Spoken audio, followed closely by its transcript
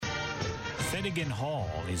Finnegan Hall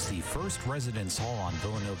is the first residence hall on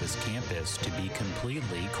Villanova's campus to be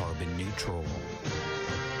completely carbon neutral.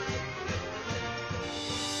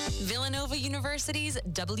 Villanova University's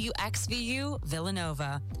WXVU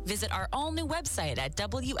Villanova. Visit our all-new website at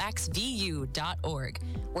wxvu.org.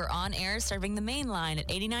 We're on air serving the main line at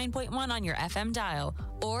 89.1 on your FM dial,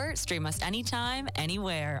 or stream us anytime,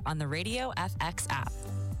 anywhere on the Radio FX app.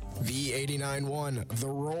 V89.1, The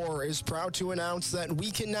Roar, is proud to announce that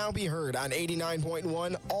we can now be heard on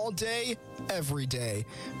 89.1 all day, every day,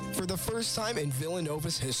 for the first time in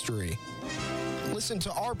Villanova's history. Listen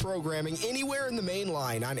to our programming anywhere in the main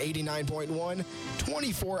line on 89.1,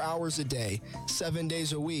 24 hours a day, 7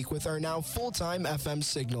 days a week with our now full-time FM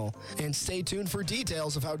signal. And stay tuned for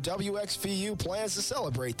details of how WXVU plans to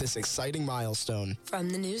celebrate this exciting milestone. From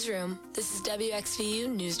the newsroom, this is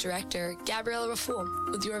WXVU News Director Gabriella Raful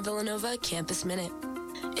with your Villanova Campus Minute.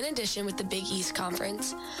 In addition, with the Big East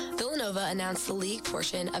Conference, Villanova announced the league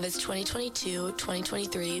portion of its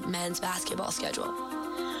 2022-2023 men's basketball schedule.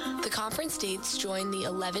 The conference dates join the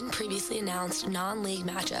 11 previously announced non-league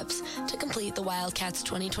matchups to complete the Wildcats'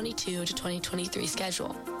 2022-2023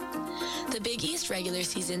 schedule. The Big East regular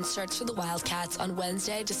season starts for the Wildcats on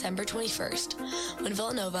Wednesday, December 21st, when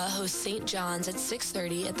Villanova hosts St. John's at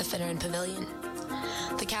 6:30 at the Finneran Pavilion.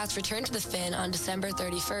 The Cats return to the Finn on December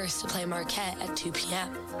 31st to play Marquette at 2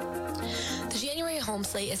 p.m. The January home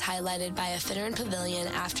slate is highlighted by a Finneran Pavilion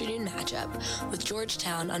afternoon matchup with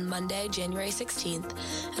Georgetown on Monday, January 16th,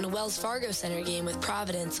 and a Wells Fargo Center game with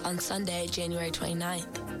Providence on Sunday, January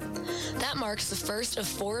 29th. That marks the first of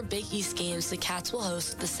 4 Big East games the Cats will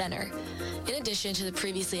host at the Center, in addition to the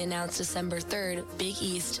previously announced December 3rd Big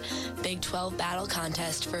East Big 12 battle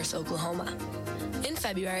contest versus Oklahoma. In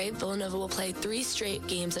February, Villanova will play 3 straight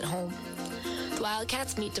games at home. The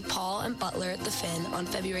Wildcats meet DePaul and Butler at the Finn on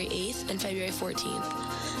February 8th and February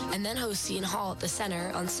 14th, and then host Seton Hall at the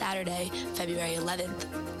Center on Saturday, February 11th.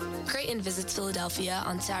 Creighton visits Philadelphia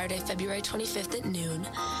on Saturday, February 25th at noon,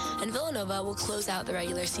 and Villanova will close out the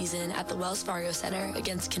regular season at the Wells Fargo Center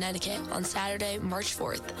against Connecticut on Saturday, March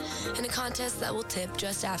 4th, in a contest that will tip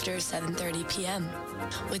just after 7:30 p.m.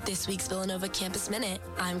 With this week's Villanova Campus Minute,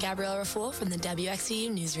 I'm Gabriella Raful from the WXVU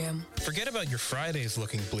Newsroom. Forget about your Fridays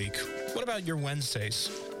looking bleak. What about your Wednesdays?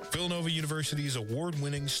 Villanova University's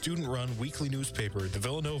award-winning, student-run weekly newspaper, The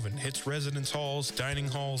Villanovan, hits residence halls, dining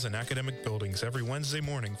halls, and academic buildings every Wednesday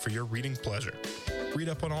morning for your reading pleasure. Read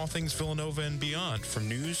up on all things Villanova and beyond, from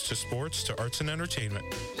news to sports to arts and entertainment.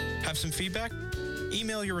 Have some feedback?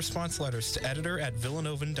 Email your response letters to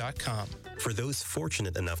editor@villanovan.com. For those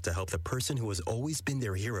fortunate enough to help the person who has always been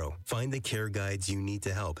their hero, find the care guides you need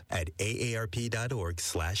to help at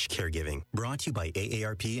aarp.org/caregiving. Brought to you by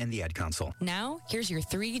AARP and the Ad Council. Now, here's your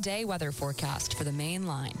 3-day weather forecast for the main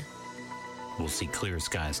line. We'll see clear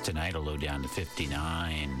skies tonight, a low down to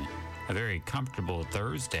 59. A very comfortable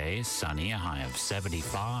Thursday, sunny, a high of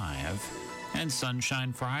 75. And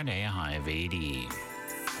sunshine Friday, a high of 80.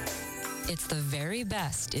 It's the very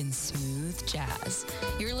best in smooth jazz.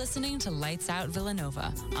 You're listening to Lights Out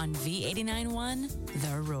Villanova on V89.1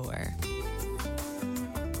 The Roar.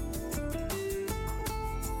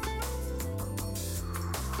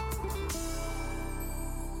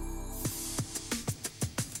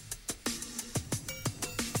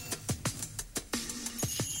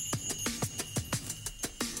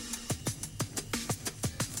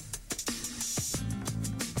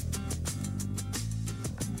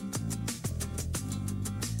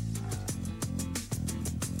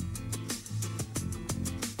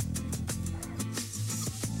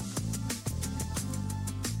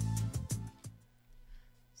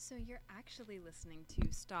 So you're actually listening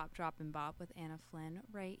to Stop, Drop, and Bop with Anna Flynn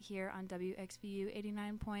right here on WXVU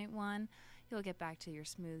 89.1. You'll get back to your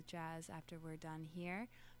smooth jazz after we're done here.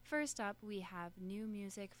 First up, we have new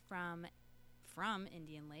music from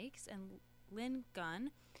Indian Lakes and Lynn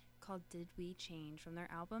Gunn called Did We Change from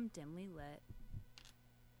their album Dimly Lit.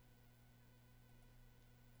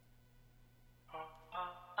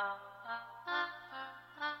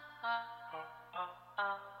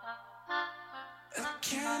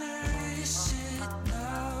 Can erase it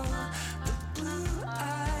now? The blue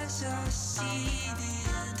eyes, I see the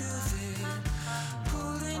end of it,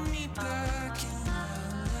 pulling me back and I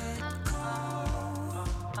let go.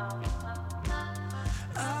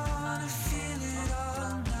 I wanna feel it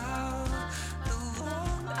all now. The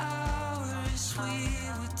long hours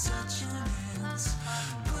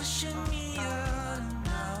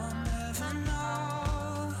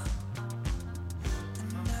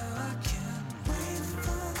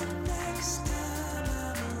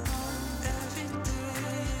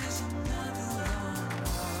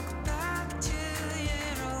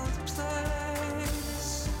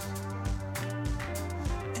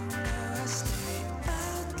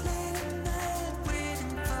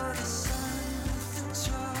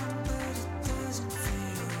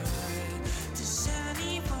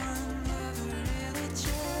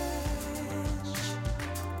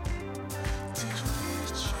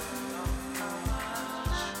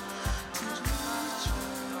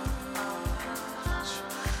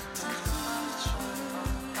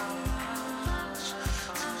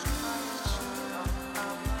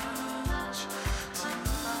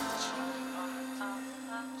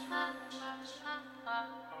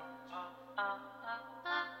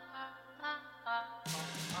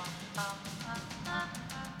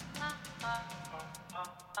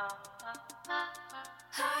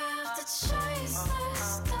have to chase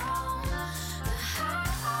this down. The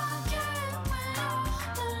higher I get when I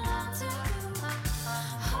belong to you,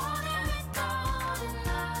 holding me down and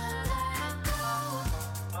I let it go.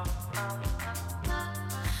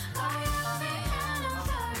 I am the end of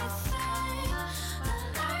everything. The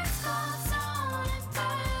lights go down and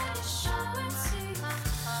bed is showing teeth,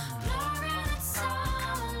 blurring the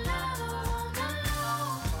time and never wanna know.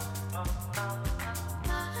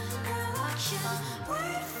 Now I can't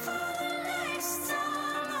wait for the next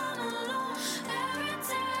time I'm alone. Every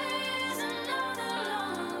day is another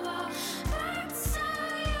long walk back to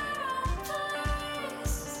your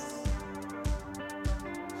place.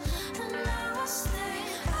 And now I stay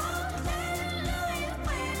up late at night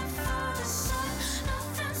waiting for the sun.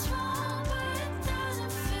 Nothing's wrong, but it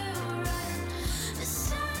doesn't feel right. Does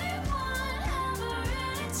anyone ever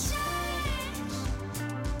really change?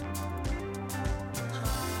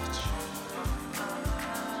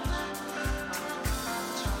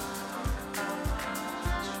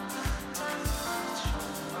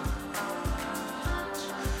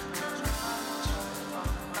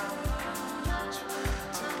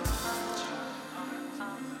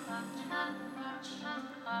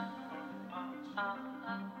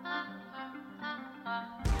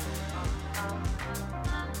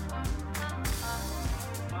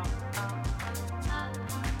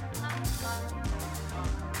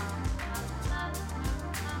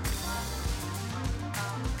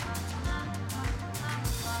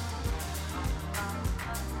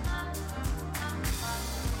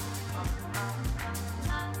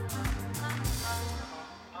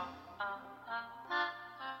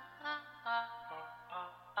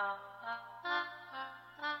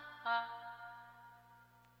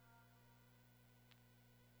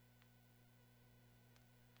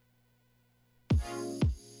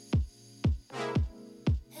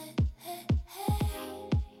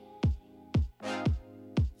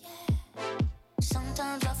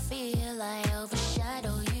 Sometimes I feel I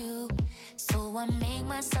overshadow you, so I make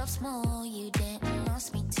myself small. You didn't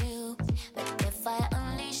ask me to, but if I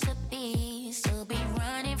unleash the beast, you'll be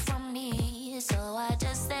running from me. So I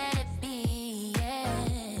just let it be.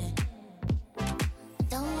 Yeah.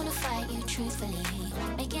 Don't wanna fight you truthfully,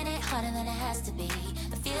 making it harder than it has to be.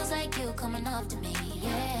 It feels like you coming after me.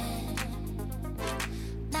 Yeah.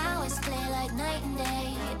 Now it's clear like night and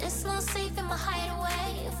day. It's not safe in my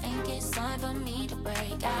hideaway. I think it's time for me to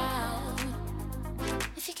break out.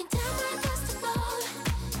 If you can tell my dust to gold,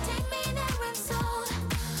 take me there I'm sold.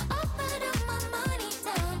 I'll put up my money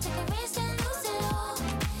down, take a risk and lose it all.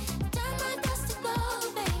 Turn my dust to gold,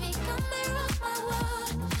 baby, come and rock my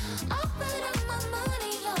world. I'll put up my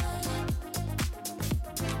money on it.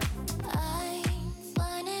 I'm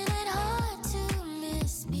finding it hard to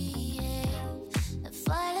misbehave. If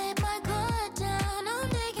I let my guard down, I'm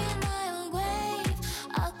digging my own grave.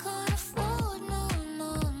 I can't afford no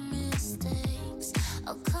more mistakes.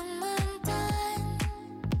 I'll come undone.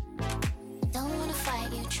 Don't wanna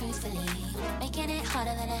fight you truthfully, making it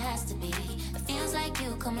harder than it has to be. It feels like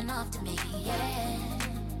you coming after me, yeah.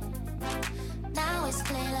 Now it's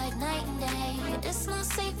clear like night and day. It's not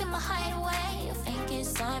safe in my hideaway. I think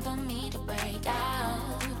it's time for me to break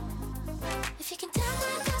out. If you can tell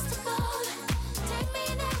my dust to gold, take me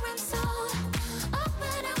there I'm sold. I'll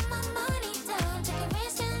put up my money down, take a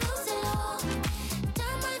risk and lose it all.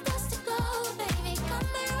 Turn my dust to gold, baby, come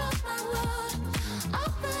and rock my world.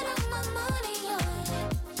 I'll put up my money on it.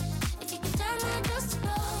 If you can turn my dust to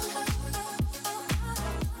gold,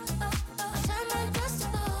 I'll turn my dust to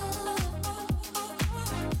gold.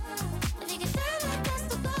 If you can turn my dust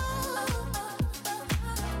to gold,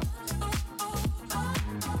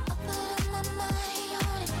 I'll put up my money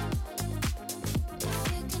on it. If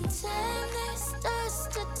you can turn this dust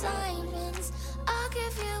to diamonds, I'll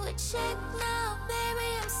give you a check now, baby,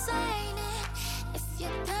 I'm signing. If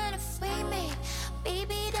you're gonna free me,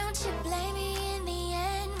 baby, don't you blame me in the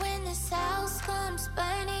end when this house comes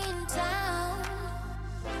burning down.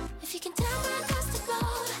 If you can turn my dust to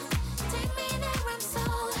gold, take me there I'm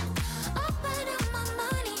sold. I'll put up my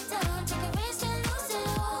money down, take a risk and lose it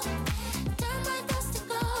all. Turn my dust to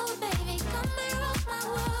gold, baby, come and rock my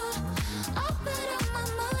world. I'll put up my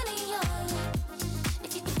money on it.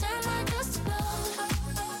 If you can turn my dust to gold,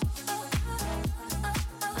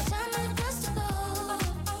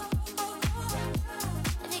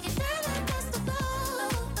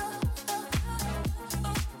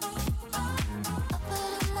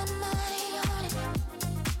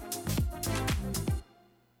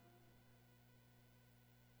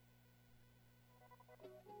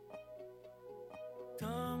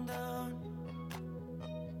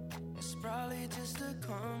 way just to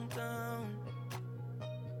calm down.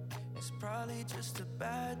 It's probably just a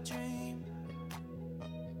bad dream.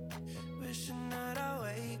 Wishing that I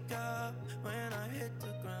wake up when I hit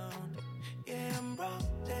the ground. Yeah, I'm wrong,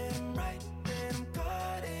 then I'm right, then I'm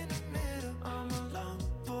caught in the middle. I'm alone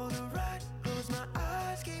for the ride. Close my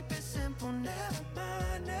eyes, keep it simple. Never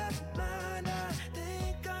mind, never mind. I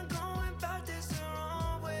think I'm going about this the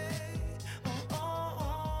wrong way. Oh, oh,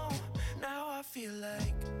 oh. Now I feel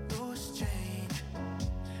like loose change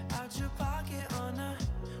out your pocket on a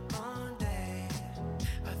Monday.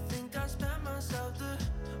 I think I spent myself the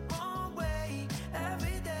wrong way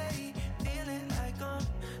every day. Feeling like I'm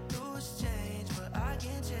loose change, but I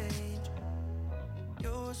can't change.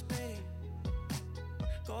 Yours, babe.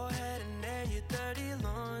 Go ahead and air your dirty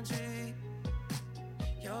laundry.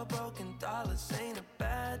 Your broken dollars ain't a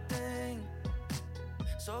bad thing.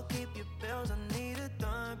 So keep your bills, I need a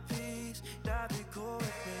dime piece. That'd be cool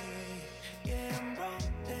with me. Yeah, I'm wrong,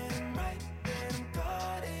 then I'm right, then I'm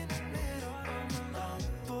caught in the middle. I'm alone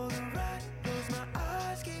for the ride. Close my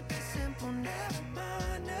eyes, keep it simple. Never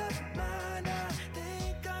mind, never mind. I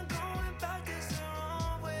think I'm going back this the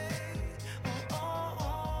wrong way. Oh, oh,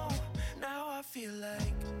 oh. Now I feel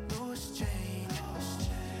like loose change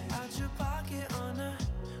out your pocket on a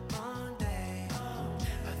Monday.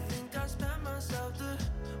 I think I spent myself the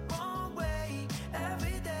wrong way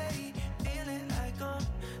every day. Feeling like I'm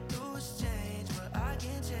loose change, but I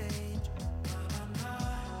can't change.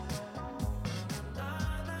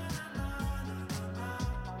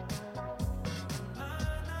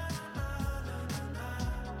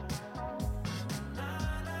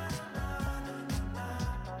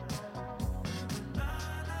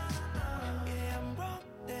 Yeah, I'm wrong,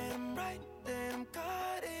 then I'm right, then I'm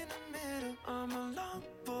caught in the middle. I'm alone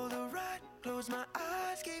for the ride. Close my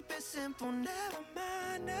eyes, keep it simple. Never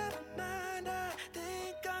mind, never mind. I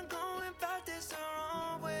think I'm going about this the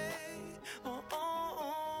wrong way. Oh, oh,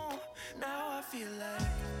 oh. Now I feel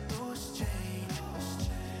like loose change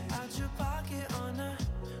out your pocket on a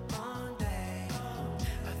Monday.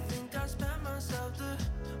 I think I spent myself the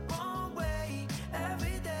wrong way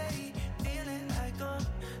every day. Feeling like I'm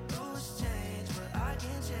loose change, but I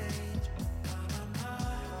can't change.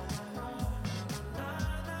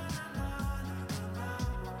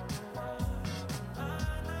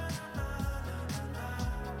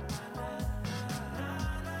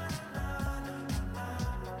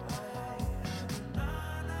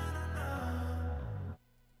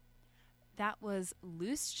 That was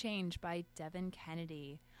Loose Change by Devin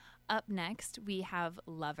Kennedy. Up next, we have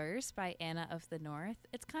Lovers by Anna of the North.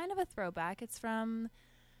 It's kind of a throwback. It's from,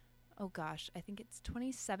 oh gosh, I think it's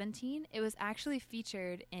 2017. It was actually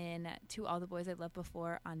featured in To All the Boys I Loved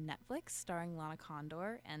Before on Netflix, starring Lana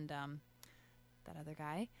Condor and that other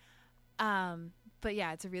guy. But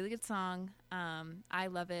yeah, it's a really good song. I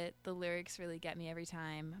love it. The lyrics really get me every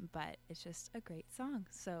time, but it's just a great song.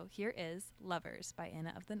 So here is Lovers by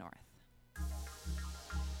Anna of the North.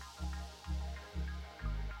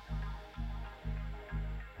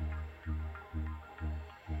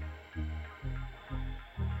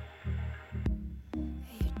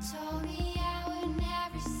 Told me I would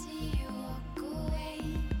never see you walk away.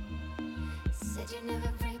 Said you'd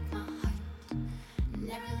never break my heart,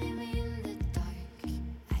 never leave me in the dark.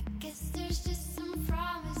 I guess there's just some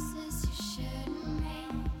promises you shouldn't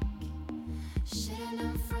make. Should've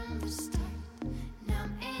known from the start. Now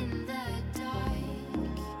I'm in the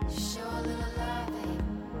dark. Show a little love, babe.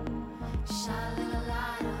 Shine a little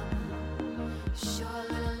light on me. Show a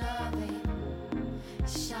little love, babe.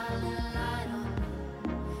 Shine a little light on me.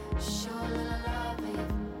 Show a little love,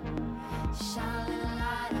 babe. Shine a little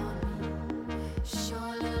light on me. Show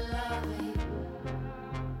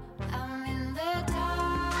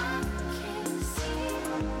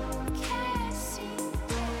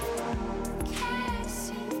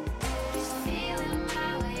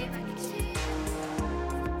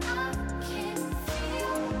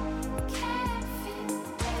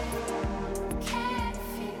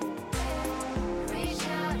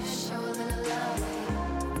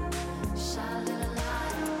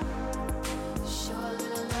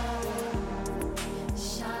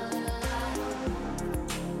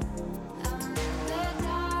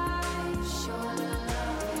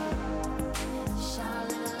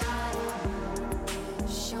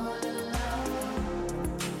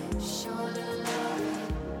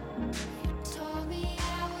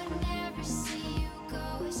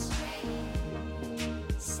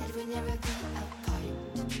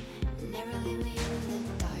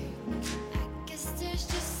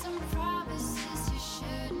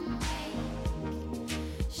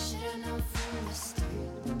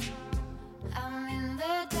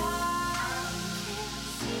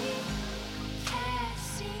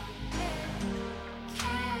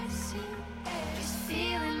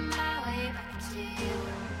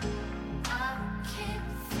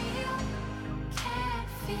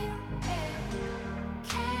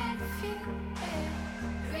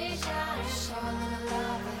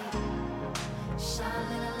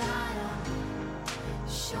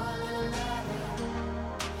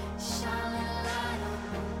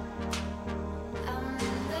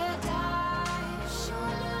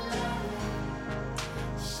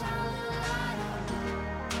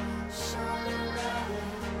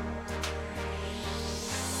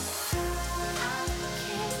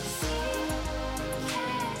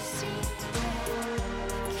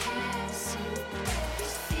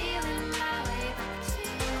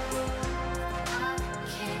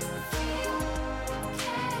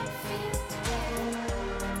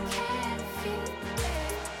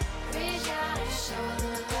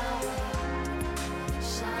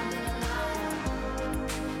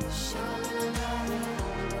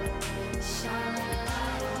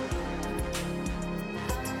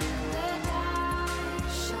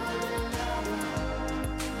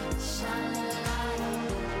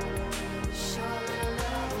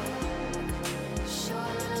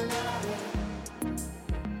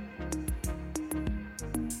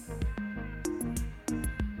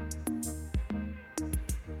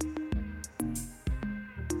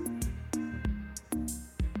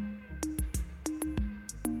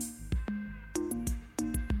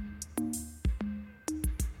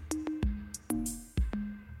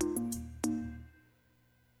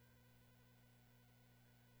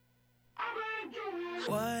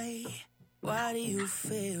Why do you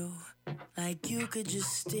feel like you could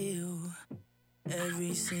just steal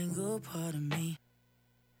every single part of me?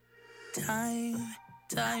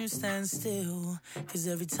 Time stands still, 'cause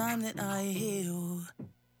every time that I heal,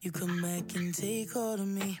 you come back and take hold of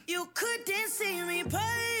me. You couldn't see me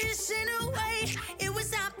pushing away, it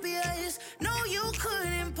was obvious. No, you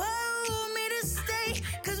couldn't pull me to stay,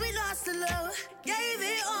 'cause we lost the love, gave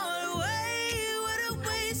it all away. What a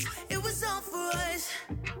waste, it was all for us.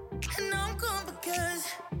 And I'm gone because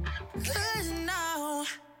now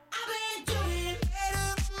I've been doing better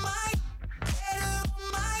than Mike, better than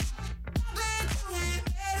Mike. I've been doing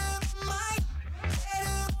better than Mike,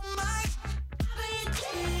 better than Mike. I've been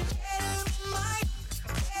doing better than Mike,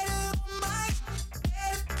 better than Mike,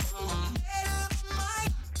 better than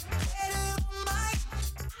Mike, better than Mike.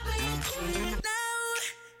 I've been doing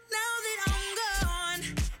now that I'm gone,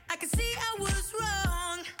 I can see I was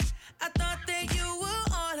wrong. I thought that you were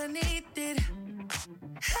all I needed.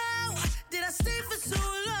 How did I stay for so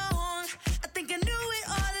long? I think I knew it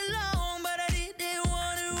all along, but I didn't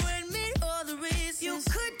want to admit all the reasons. You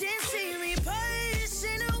couldn't see me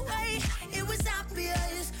pushing away, it was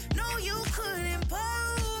obvious. No, you couldn't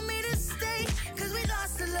pull me to stay, 'cause we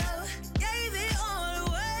lost the love, gave it all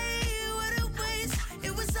away. What a waste,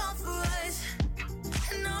 it was all for us.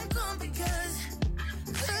 And I'm gone because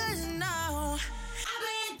now I've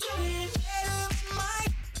been doing better than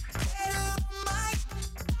Mike, better than Mike.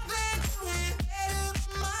 I've been doing better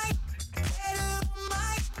than Mike, better than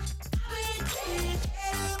Mike. I've been doing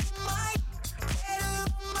better than Mike, better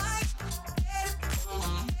than Mike, better than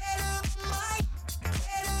Mike,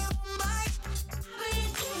 better than Mike. I've been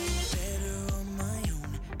doing better on my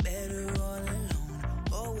own, better all alone.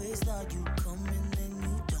 Always thought you'd come and then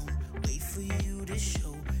you don't. Wait for you to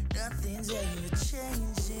show, nothing's ever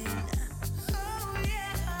changing. Oh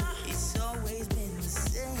yeah, it's always been the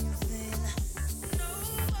same thing. No,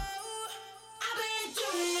 I've been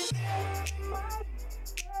doing better than Mike,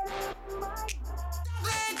 I've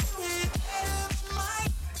been doing better than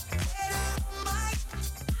Mike, better than Mike.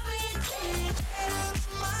 I've been doing better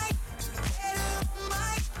than Mike, better than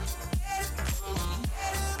Mike, better than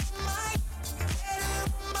Mike, better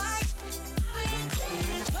than Mike. I've been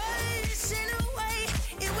doing pushing away,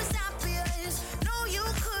 it was obvious. No, you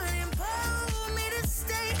couldn't pull me to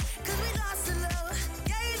stay, 'cause we lost the love,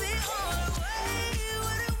 gave it all away.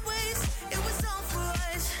 What a waste, it was all for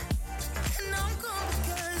us. And I'm gone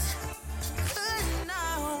because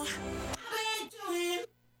now I've been doing.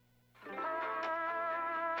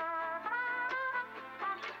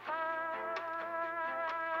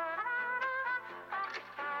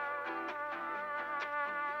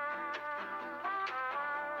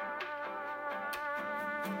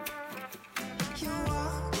 You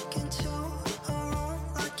walk into a room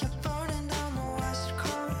like you're burning down the West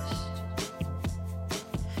Coast,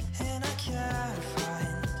 and I can't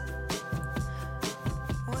find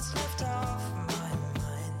what's left of my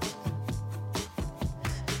mind.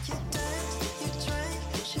 You dance, you drink,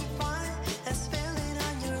 she wine and spill it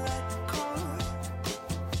on your red coat,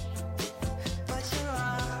 but you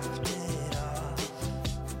laughed it off.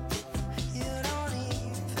 You don't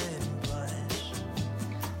even blush.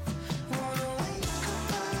 Wanna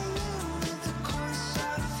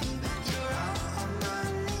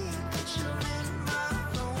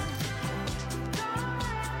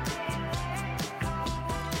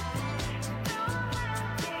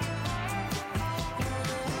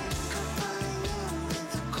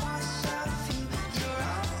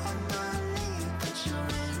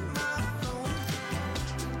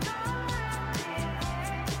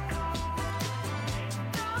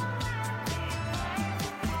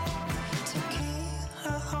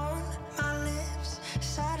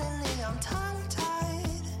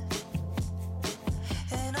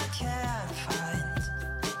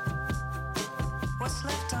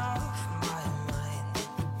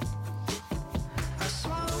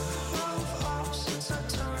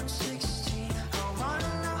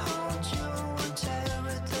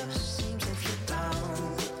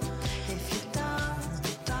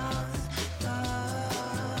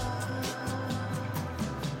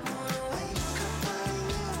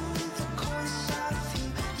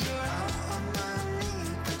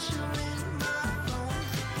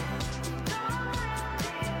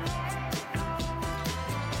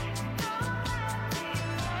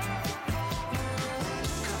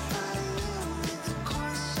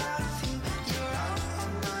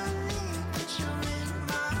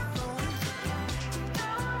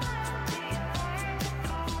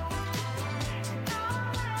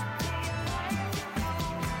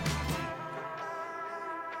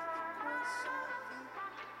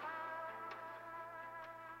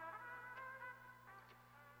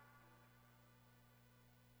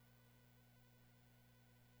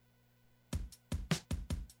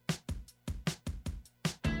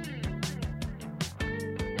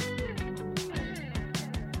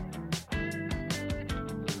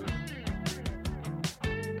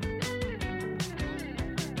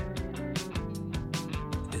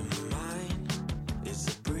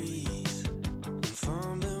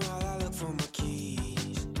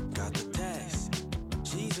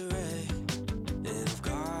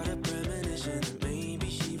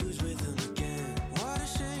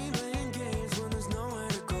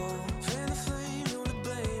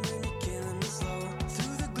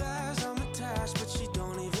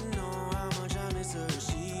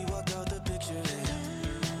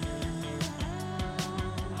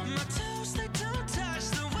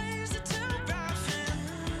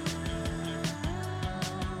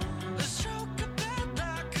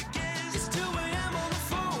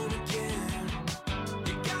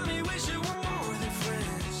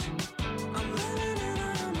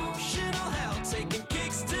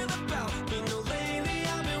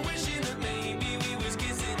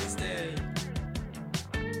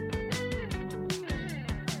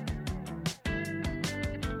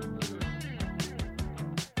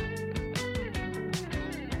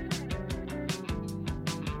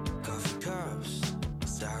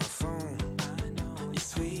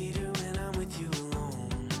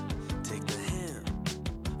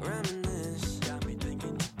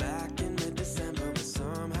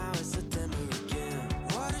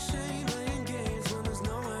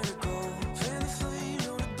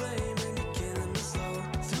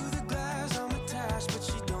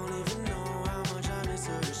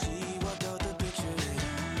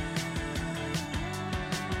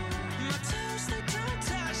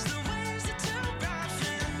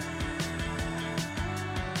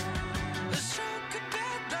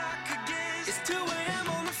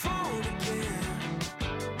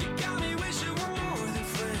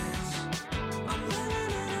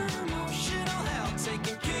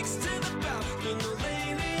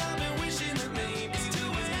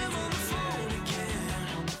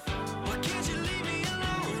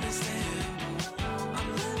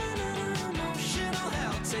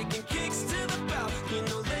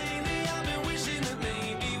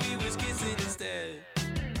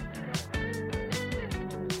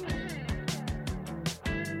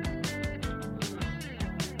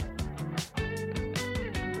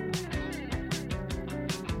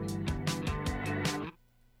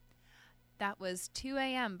That was 2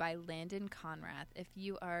 a.m. by Landon Conrath. If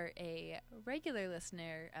you are a regular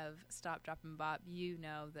listener of Stop, Drop, and Bop, you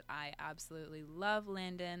know that I absolutely love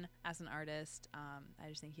Landon as an artist. I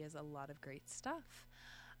just think he has a lot of great stuff.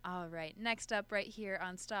 All right, next up right here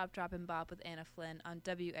on Stop, Drop, and Bop with Anna Flynn on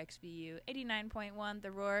WXVU 89.1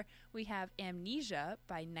 The Roar, we have Amnesia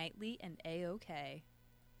by Knightley and A-OK.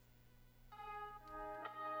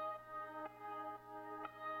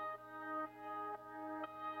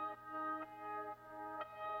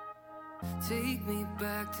 Take me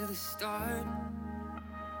back to the start.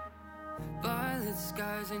 Violet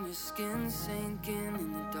skies and your skin sinking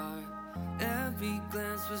in the dark. Every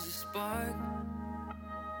glance was a spark.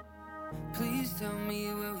 Please tell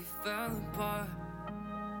me where we fell apart.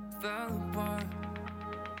 Fell apart.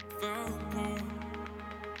 Fell apart.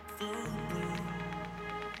 Fell apart.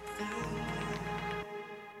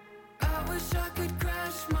 I wish I could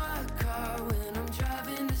crash my car when I'm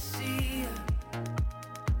driving to see you.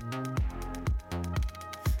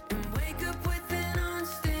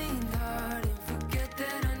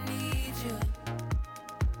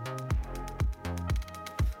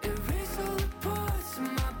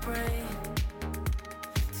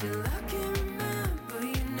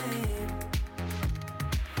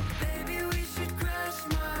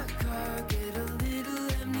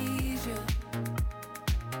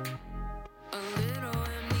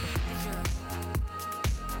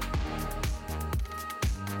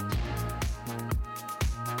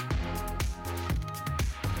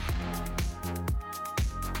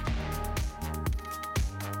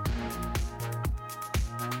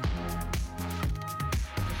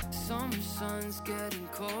 Sun's getting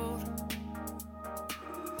cold.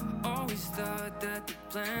 Always thought that the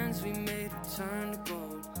plans we made would turn to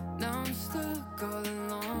gold. Now I'm stuck all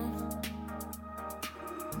alone.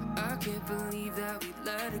 I can't believe that we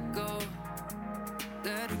let it go.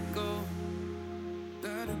 Let it go.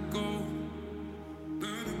 Let it go.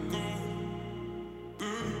 Let it go.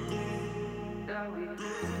 Let it go. That we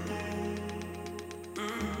let it go.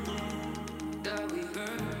 That we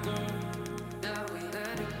let it go. That we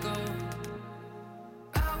let it go.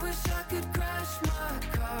 I wish I could crash my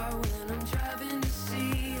car when I'm driving to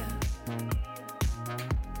see you.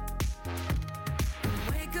 And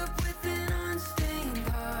wake up with an unstained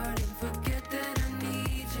heart and forget that I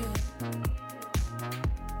need you.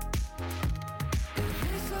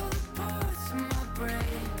 Erase all the parts of my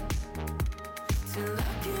brain till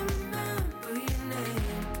I can remember your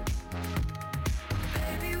name.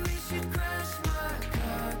 Baby, we should crash my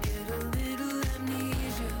car, get a little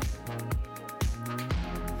amnesia.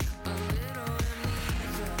 A little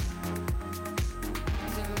amnesia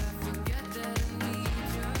till I forget that I need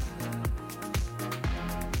you.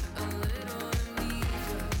 A little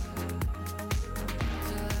amnesia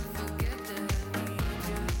till I forget that I need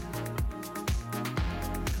you.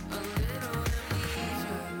 A little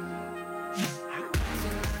amnesia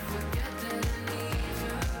till I forget that I need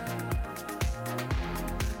you.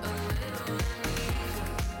 A little amnesia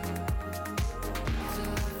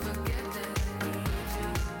till I forget that I need you.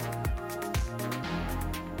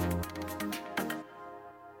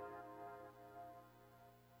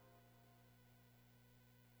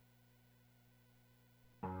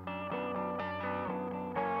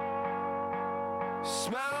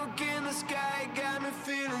 Smoke in the sky got me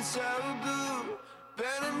feeling so blue.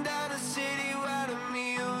 Burning down the city, wanting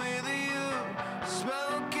me with you.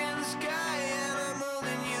 Smoke in the sky and I'm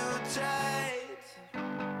holding you tight,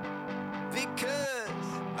 because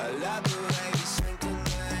I love the way we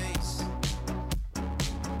synchronize.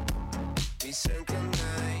 We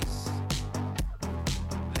synchronize.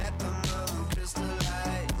 Let the moment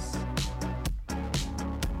crystallize.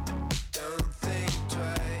 Don't think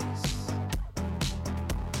twice.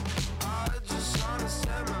 I just wanna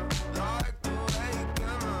simmer, like the way you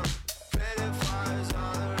glimmer. Pretty fires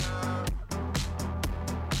all around.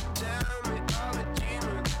 Tell me all the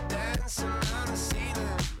dreaming, dancing on the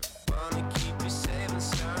ceiling. Wanna keep you safe and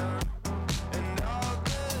sound. And all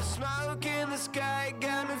the smoke in the sky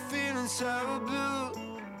got me feeling so blue.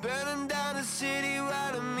 Burning down the city,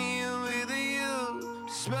 wanting me with you.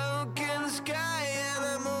 Smoke in the sky and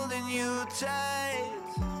I'm holding you tight,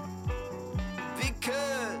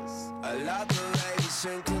 because I love the way we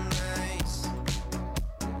synchronize.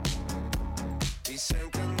 We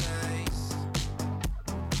synchronize.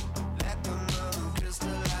 Let the moment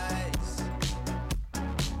crystallize.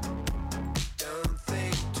 Don't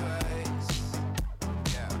think twice.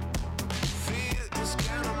 Yeah. Feel this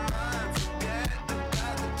kind of mind. Forget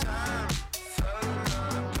about the time. Floating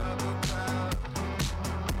on a purple cloud.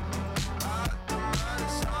 All the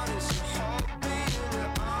mind's honest. You hold me in your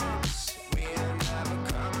arms. We ain't never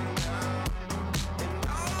coming down.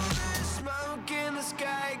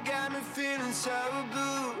 feeling so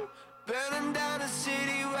blue. Burning down the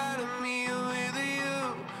city while I'm here with you.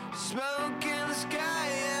 Smoke in the sky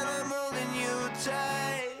and I'm holding you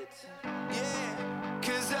tight. Yeah,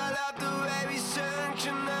 'cause I love the way we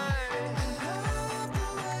synchronize.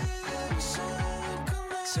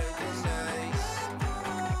 Synchronize.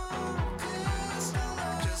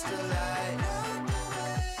 Just a light.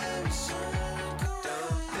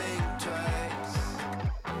 Don't think twice.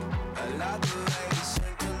 I love the way we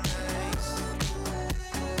synchronize.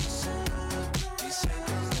 We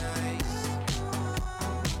synchronize.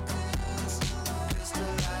 Just a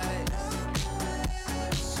light.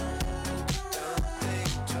 Don't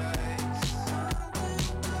think twice.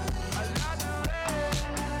 I love the way.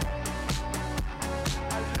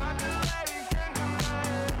 I love the way we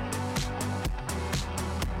synchronize.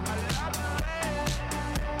 I love the way.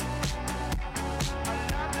 I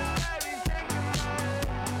love the way we synchronize.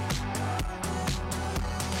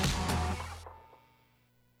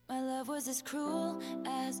 My love was as cruel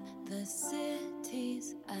as the cities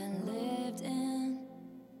I lived in.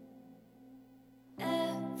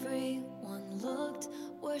 Everyone looked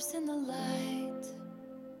worse in the light.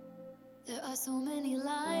 There are so many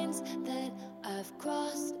lines that I've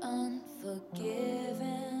crossed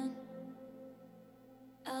unforgiven.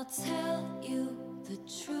 I'll tell you the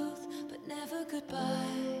truth, but never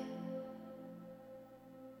goodbye.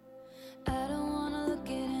 I don't wanna look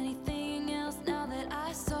at anything else now that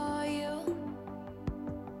I saw you.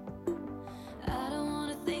 I don't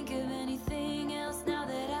wanna think of anything else now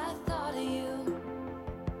that I thought of you.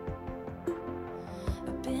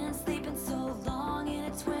 I've been sleeping so long in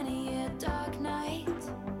a 20-year dark night,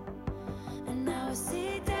 and now I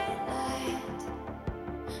see daylight.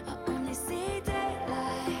 I only see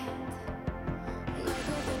daylight. Luck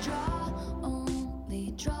of the draw only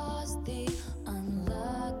draws the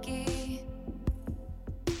unlucky.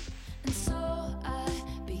 And so I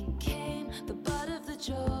became the butt of the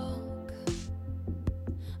joke.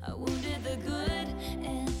 I wounded the good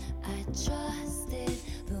and I trusted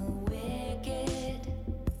the wicked.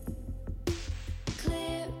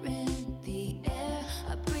 Clearing the air,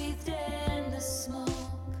 I breathed in the smoke.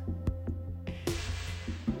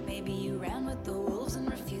 Maybe you ran with the wolves and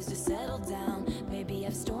refused to settle down. Maybe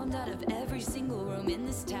I've stormed out of every single room in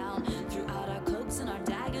this town. Threw out our cloaks and our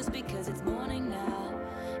daggers because it's morning now.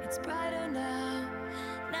 It's brighter now.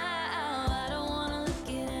 Now I don't wanna look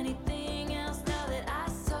at anything else now that I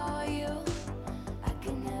saw you. I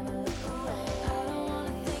can never look away. I don't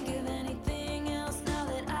wanna think of anything else now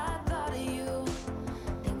that I thought of you.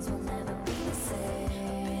 Things will never be the same.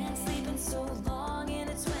 Been sleeping so long in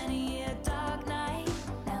a 20-year dark night.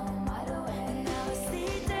 Now I'm wide awake. And now I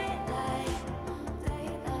see daylight.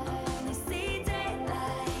 I only see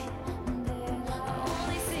daylight. I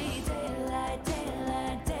only see daylight,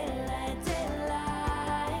 daylight, daylight,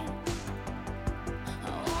 daylight.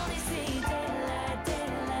 I only see daylight,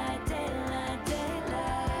 daylight, daylight,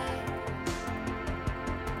 daylight.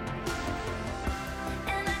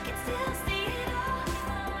 And I can still see it all.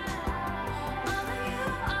 All of you,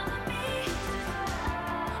 all of me.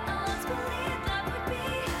 I once believed love would be,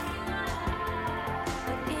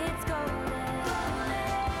 but it's golden.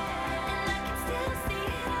 And I can still see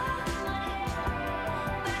it all.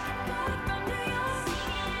 Back and forth from New York.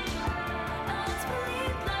 I once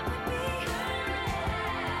believed love would be,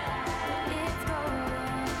 but it's golden.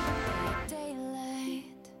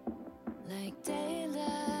 Like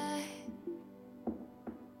daylight,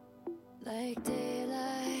 like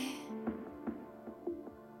daylight,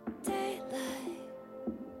 daylight.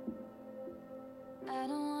 I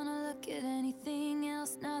don't wanna look at anything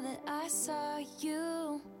else now that I saw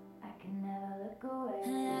you. I can never look away.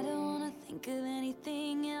 And I don't wanna think of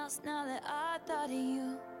anything else now that I thought of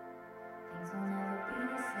you. Things will never be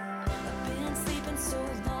the same. I've been sleeping so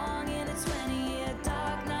long in a 20-year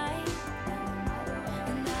dark night.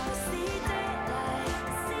 And now I see daylight.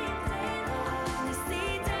 I only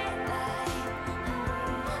see daylight.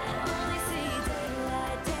 I only see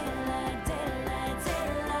daylight, daylight, daylight,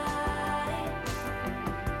 daylight.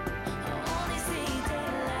 I only see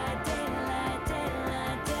daylight, daylight,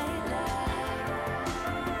 daylight, daylight.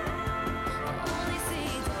 I only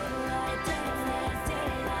see daylight, daylight,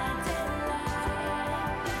 daylight,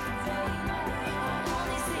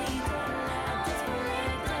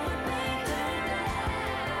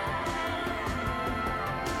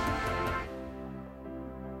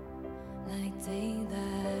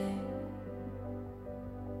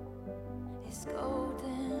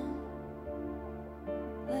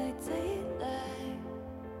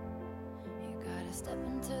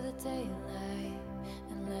 daylight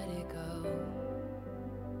and let it go.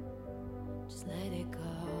 Just let it go.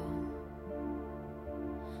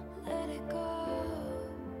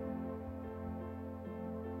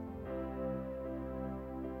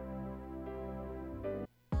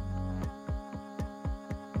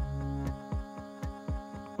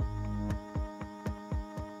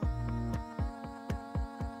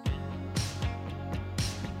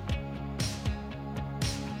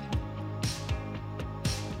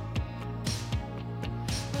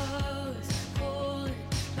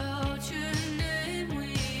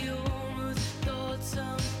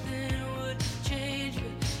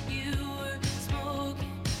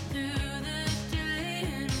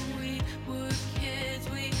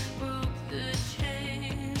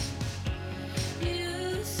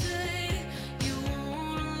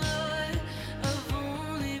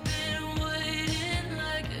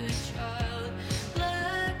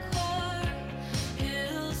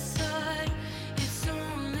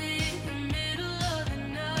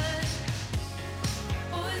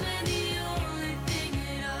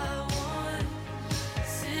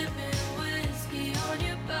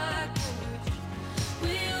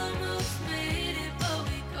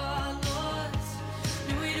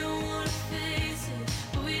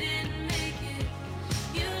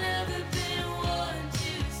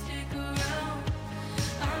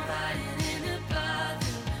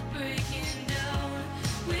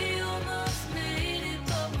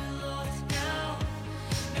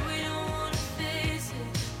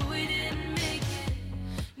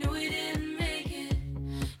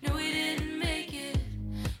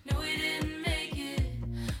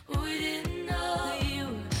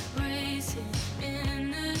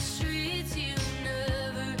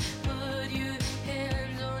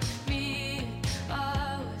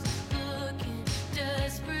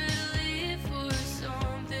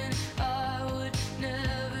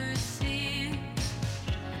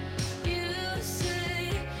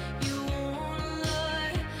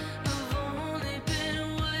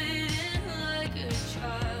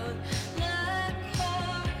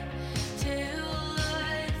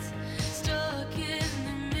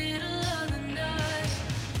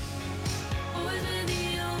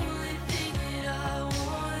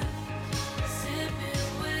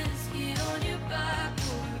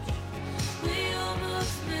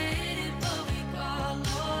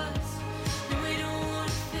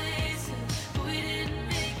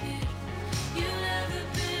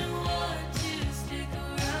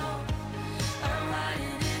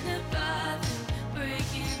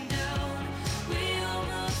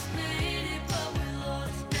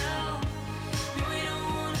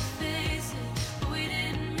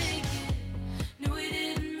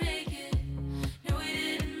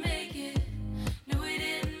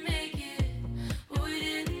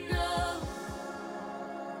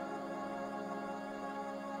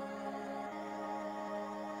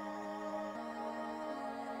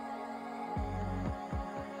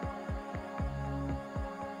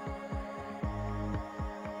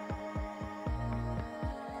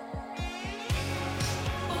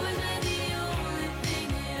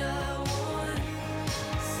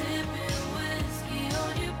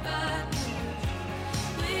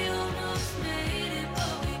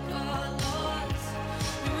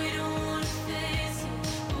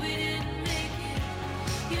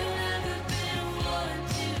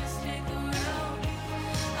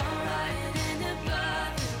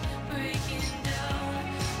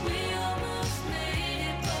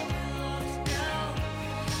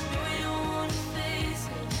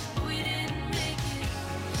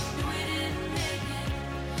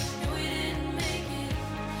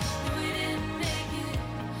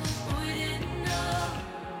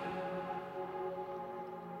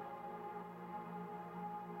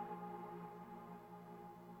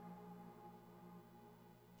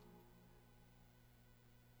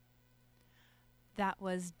 That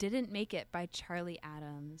was Didn't Make It by Charlie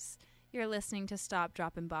Adams. You're listening to Stop,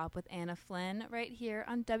 Drop, and Bop with Anna Flynn right here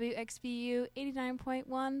on WXVU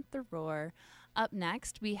 89.1 The Roar. Up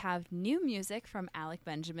next, we have new music from Alec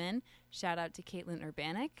Benjamin. Shout out to Caitlin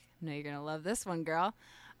Urbanik. I know you're going to love this one, girl.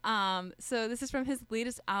 So this is from his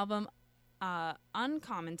latest album,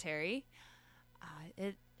 Uncommentary.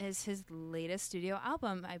 It is his latest studio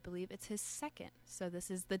album. I believe it's his second. So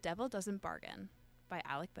this is The Devil Doesn't Bargain by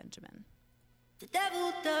Alec Benjamin. The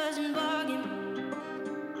devil doesn't bargain.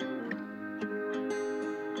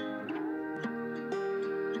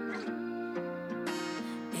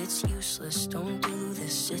 It's useless, don't do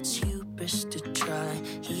this, it's hubris to try.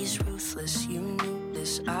 He's ruthless, you knew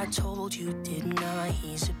this, I told you, didn't I?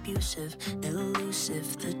 He's abusive,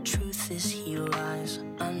 elusive, the truth is he lies.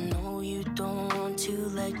 I know you don't want to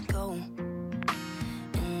let go,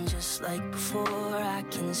 and just like before I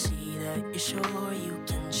can see that you're sure you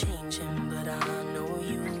can change him, but I know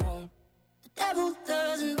you won't. The devil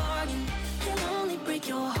doesn't bargain, he'll only break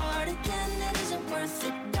your heart again. It isn't worth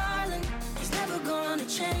it, darling. He's never gonna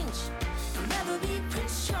change. He'll never be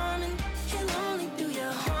Prince Charming. He'll only do you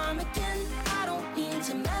harm again. I don't mean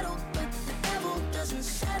to meddle, but the devil doesn't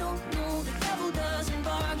settle. No, the devil doesn't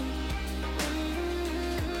bargain.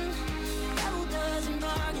 The devil doesn't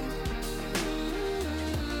bargain.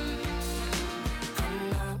 I'm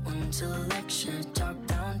not one to lecture, talk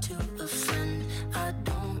down to a friend. I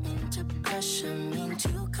don't mean to pressure, mean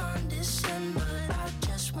to condescend, but I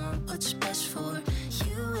just want what's best for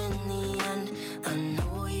you in the end. I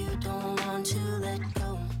know you don't want to let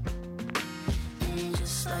go, and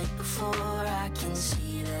just like before I can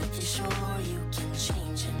see that you're sure you can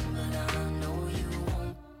change him, but I know you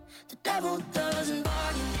won't. The devil doesn't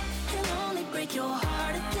bargain, he'll only break your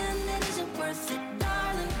heart again. It isn't worth it,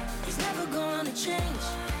 darling. He's never gonna change.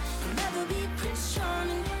 He'll never be Prince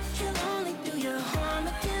Charming. He'll only do you harm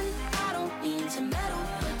again. I don't mean to meddle,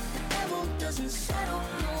 but the devil doesn't settle.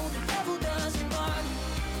 No, the devil doesn't bargain.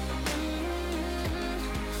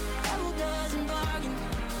 The devil doesn't bargain.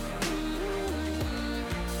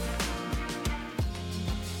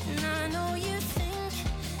 And I know you think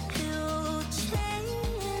he'll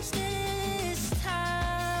change this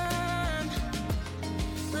time,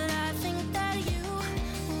 but I think that you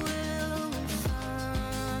will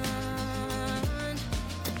find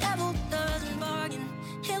the devil doesn't bargain.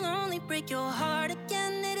 He'll only break your heart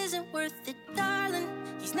again. It isn't worth it, darling.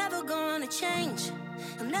 He's never gonna change.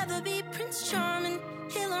 He'll never be Prince Charming.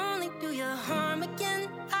 He'll only do you harm again.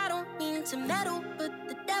 I don't mean to meddle, but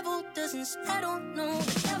the devil doesn't settle. No,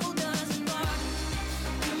 the devil doesn't bargain.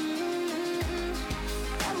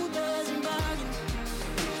 The devil doesn't bargain.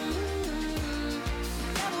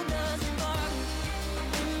 The devil doesn't bargain.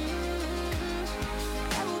 The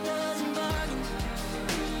devil doesn't bargain.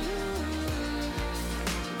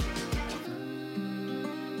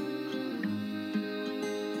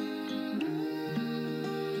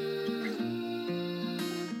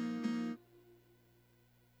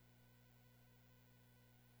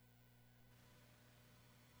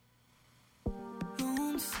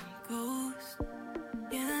 Ghost.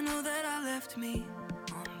 Yeah, I know that I left me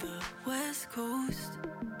on the west coast,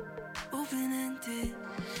 open-ended.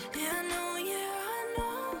 Yeah, I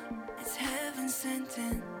know, it's heaven sent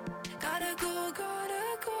in. Gotta go,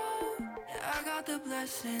 yeah, I got the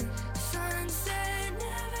blessing. Sunset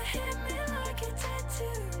never hit me like it did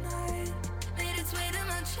tonight. Made its way to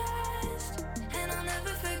my chest, and I'll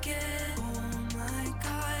never forget. Oh my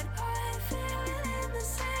God, I feel it in the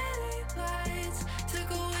city lights. Took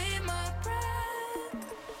away my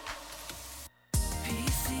breath.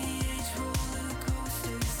 PCH roller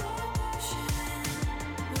coasters, ocean,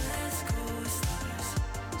 West Coasters,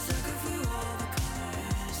 sucker for all the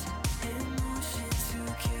colors, emotions. Who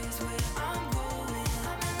cares where I'm going?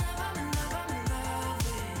 I'm in love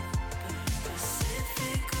with the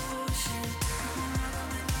Pacific Ocean.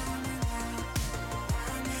 I'm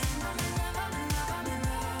in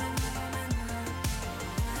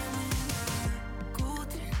love.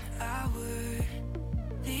 Golden hour,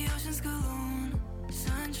 the ocean's cologne,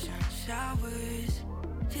 sunshine showers.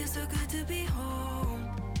 Feels so good to be home,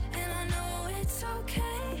 and I know it's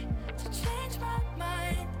okay to change my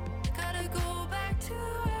mind. Gotta go back to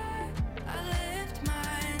where I left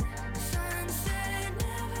mine. Sunset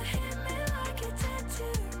never hit me like it did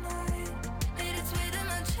tonight. Made its way to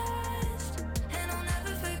my chest, and I'll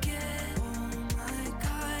never forget. Oh my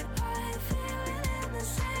God, I feel it in the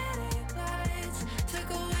city lights. Took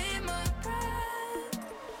away my breath.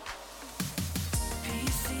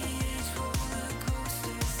 PCH roller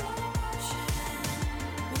coasters, ocean,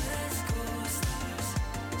 West Coasters,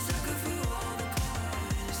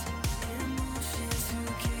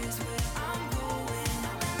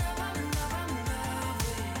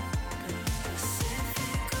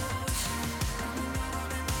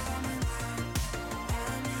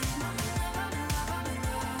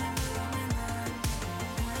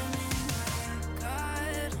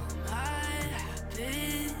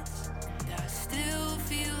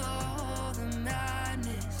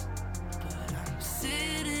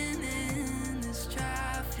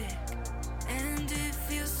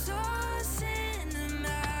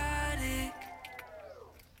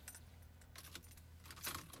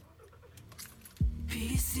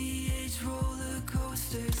 PCH roller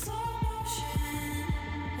coasters, slow motion,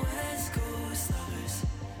 West Coast lovers,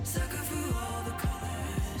 sucker for all the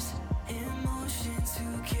colors, emotions,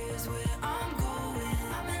 who cares where I'm going?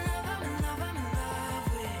 I'm in love, I'm in love, I'm in love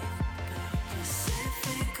with the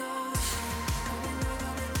Pacific Ocean. I'm in love,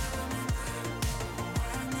 I'm in love, I'm in love.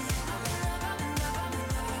 I'm in love, I'm in love, I'm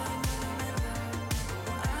in love.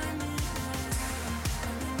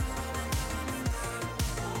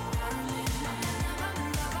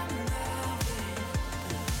 I'm in love with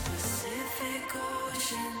the Pacific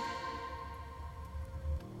Ocean.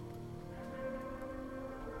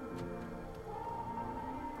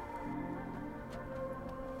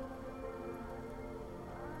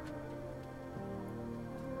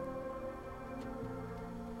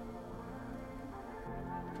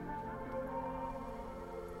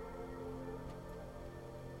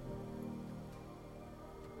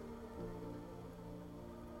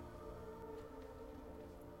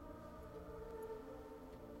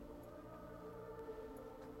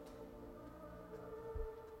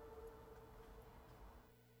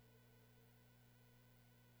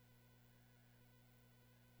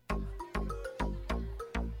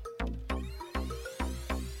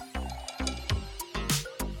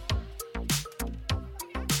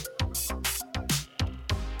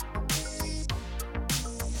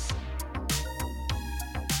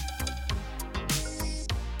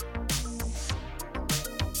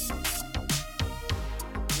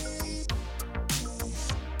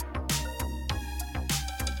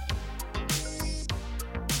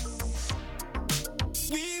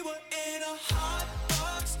 We were in a hot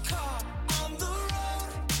box car on the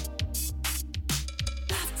road.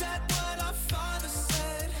 Laughed at what our father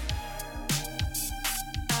said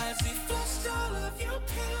as he flushed all of your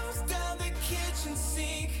pills down the kitchen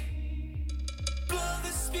sink. Blow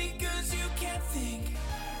the speakers, you can't think.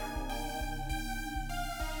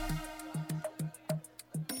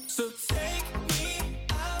 So take me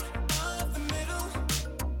out of the middle.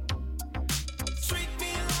 Treat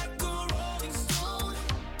me like a rolling stone.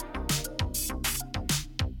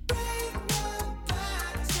 Break my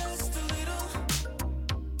back just a little.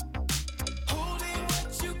 Holding what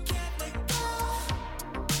you can't let go.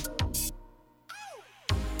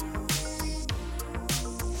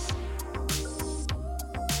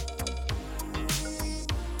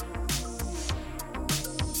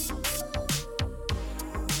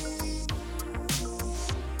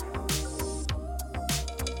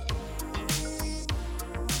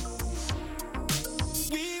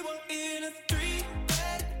 We were in a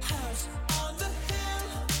 3-bed house on the hill.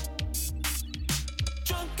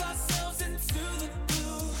 Drunk ourselves into the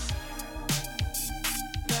blue.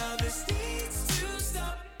 Now this needs to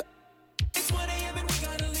stop. It's 1 a.m. and we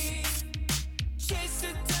gotta leave. Chase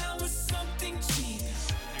it down with something cheap.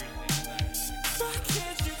 Why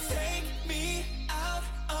can't you take me out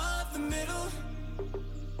of the middle?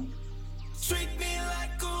 Treat me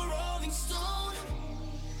like a rolling stone.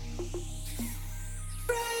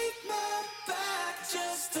 Break my back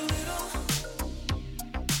just a little.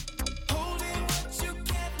 Holding what you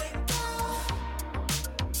can't let go.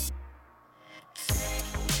 Take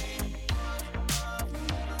me out of the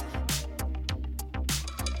middle.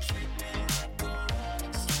 Treat me like a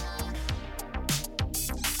rolling stone.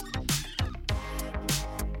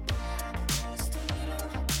 Just a little.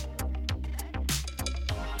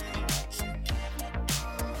 Holding what you can't let go.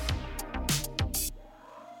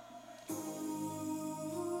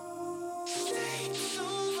 Stains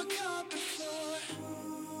over carpet floor.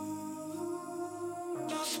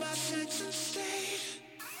 Lost my sense of state.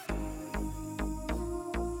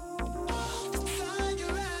 All the time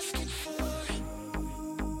you're asking for,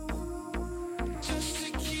 just to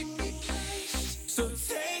keep me placed. So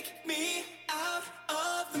take me out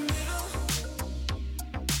of the middle.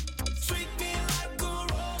 Treat me like a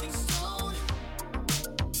rolling stone.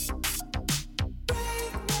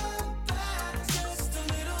 Break my back just a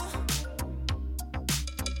little.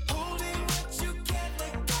 Holding what you can't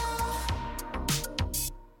let go.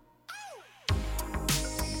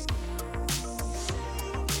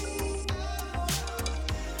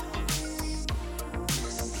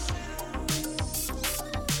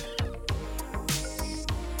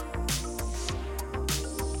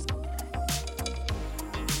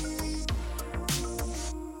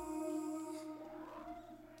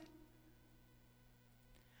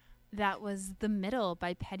 That was The Middle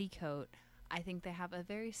by Petticoat. I think they have a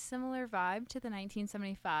very similar vibe to the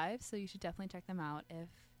 1975, so you should definitely check them out if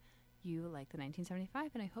you like the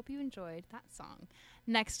 1975, and I hope you enjoyed that song.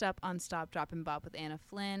 Next up on Stop, Drop, and Bop with Anna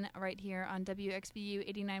Flynn, right here on WXVU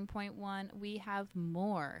 89.1, we have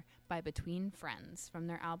More by Between Friends from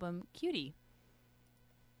their album Cutie.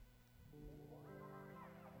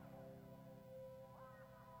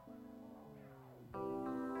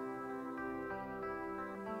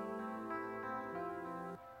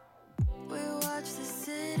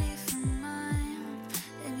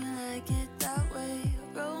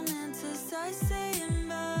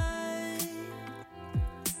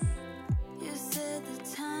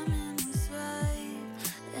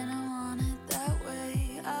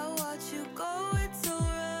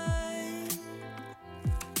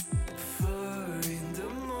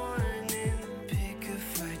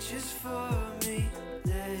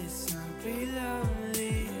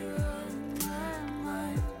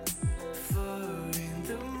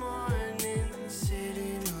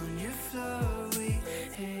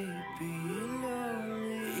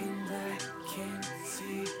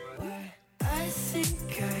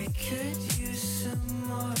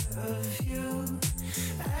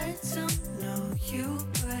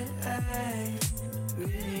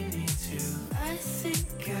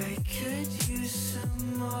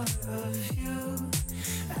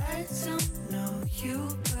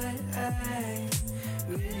 I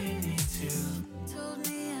really need to. Told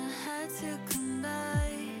me I had to come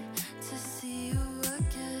by to see you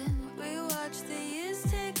again. We watched the years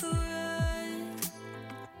take a run.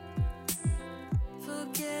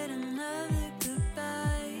 Forget another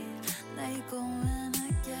goodbye. Like going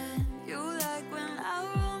again. You like when I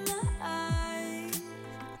roll my eyes.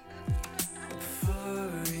 4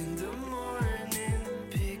 in the morning,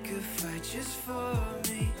 pick a fight just for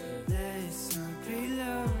me. Let's not be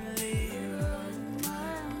lonely. On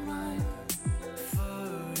my mind. 4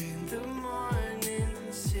 in the morning,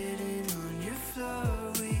 sitting on your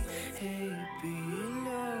floor. We hate being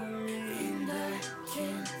lonely, and I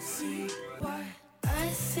can't see why. I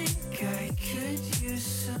think I could use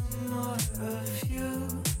some more of you.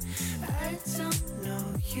 I don't know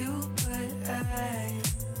you, but I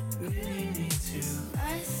really need to.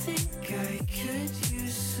 I think I could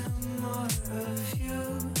use some more of you.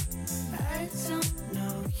 I don't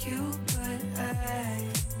know you, but I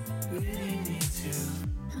really need to.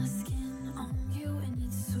 My skin on you and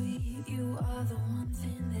it's sweet. You are the one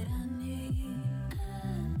thing that I need.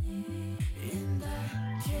 And I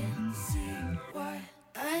can't see why.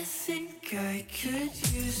 I think I could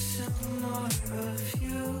use some more of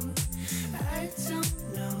you. I don't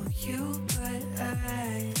know you, but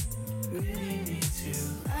I really need to.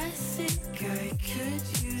 I think I could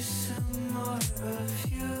use some more of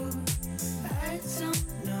you. I don't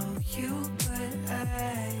know you, but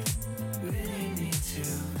I really need to.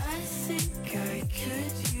 I think I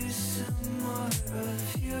could use some more of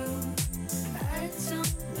you. I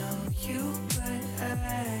don't know you, but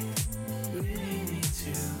I really need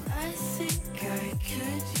to. I think I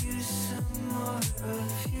could use some more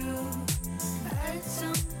of you. I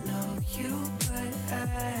don't know you, but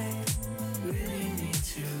I really need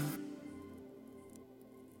to.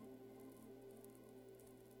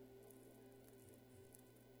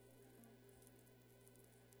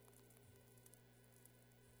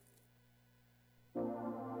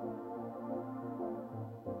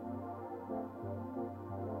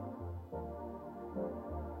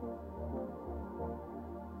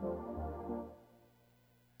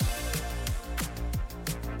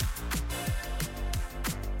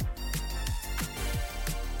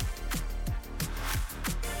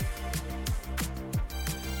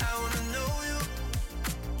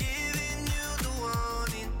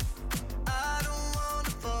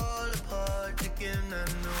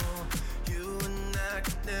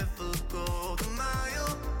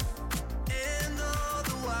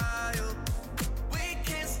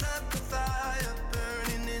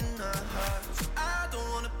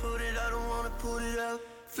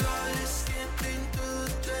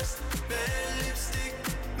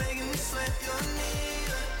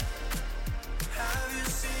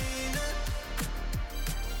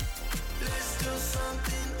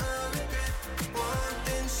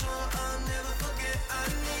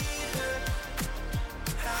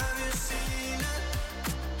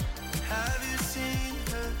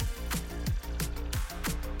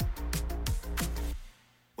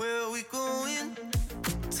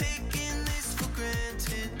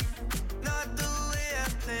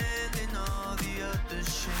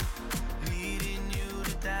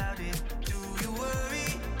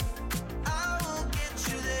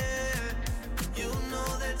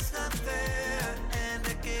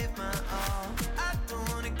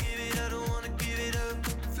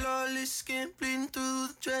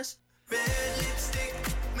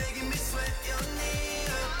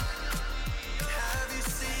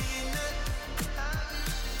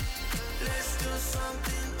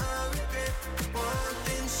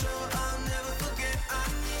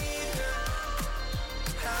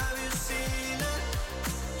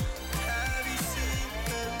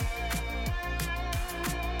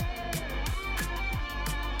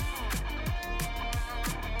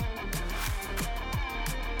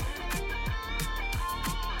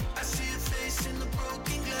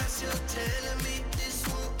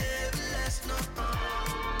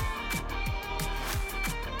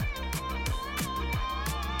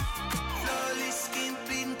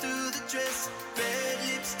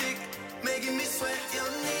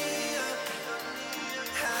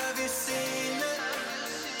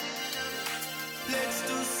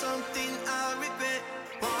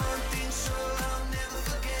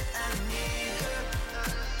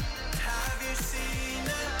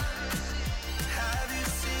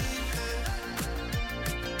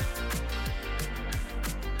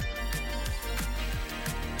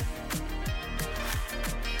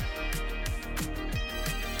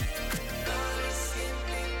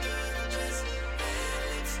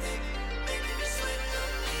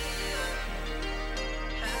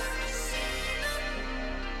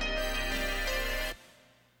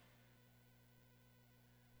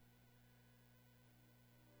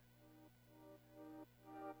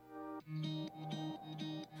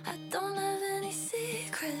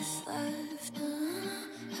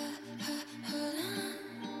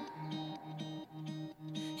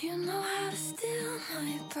 You know how to steal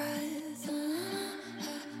my breath.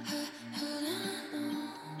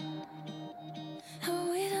 And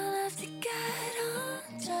we don't have to get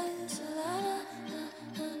undressed.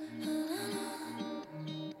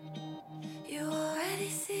 You already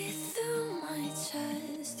see through my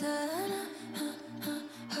chest.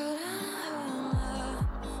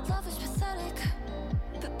 Love is pathetic,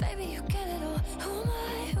 but baby, you get it all. Who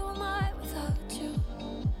am I without you?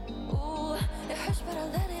 Ooh, it hurts, but I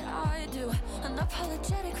let it. I do,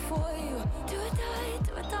 unapologetic for you. Do or die,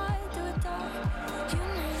 do or die, do or die. You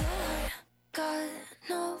know that I got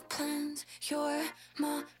no plans. You're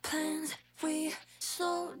my plans. We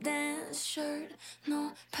slow dance, shirt,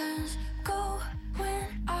 no pants.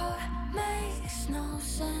 Going out makes no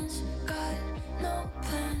sense. Got no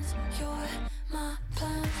plans. You're my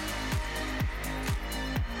plans.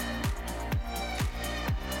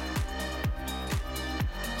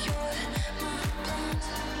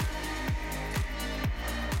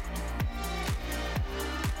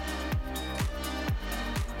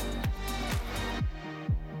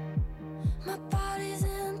 My body's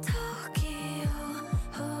in Tokyo.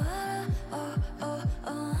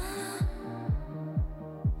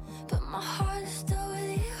 But my heart is still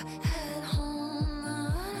with you at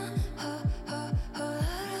home.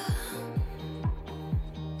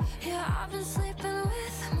 Yeah, I've been sleeping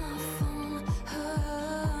with my phone.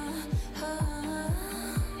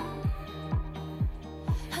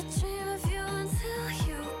 I dream of you until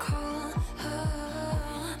you call.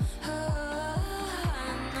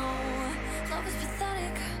 Love is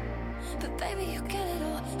pathetic, but baby, you get it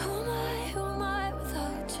all. Who am I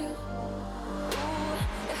without you? Ooh,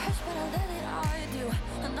 it hurts, but I let it. I do,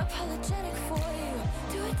 unapologetic for you.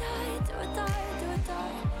 Do or die, do or die, do or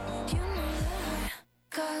die. You know that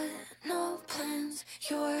I got no plans.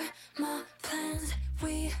 You're my plans.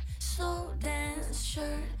 We slow dance,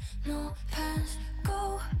 shirt, no pants.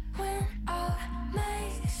 Going out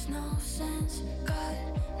makes no sense. Got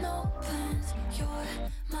no plans. You're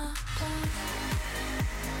my plans.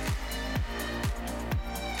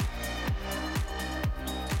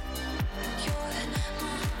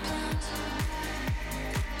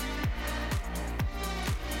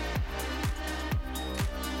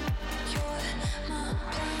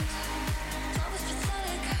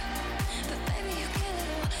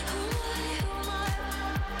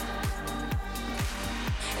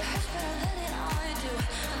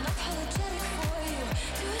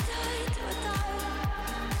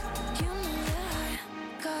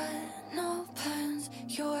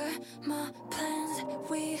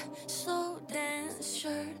 We slow dance,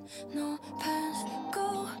 shirt, no pants.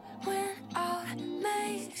 Going out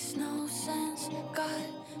makes no sense. Got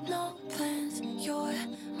no plans. You're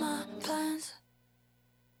my plans.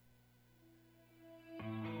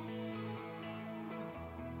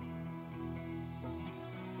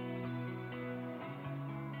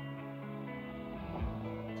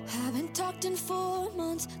 Haven't talked in 4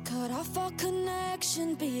 months, cut off all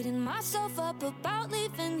connection. Beating myself up about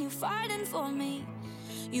leaving you, fighting for me.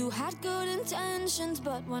 You had good intentions,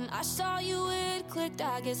 but when I saw you it clicked.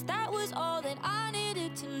 I guess that was all that I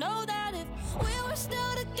needed to know, that if we were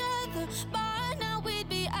still together, by now we'd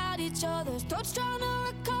be at each other's throats, trying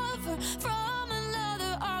to recover from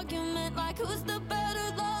another argument. Like, who's the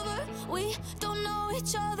better lover? We don't know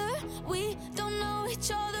each other. We don't know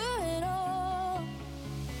each other at all.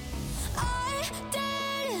 I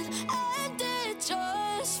didn't end it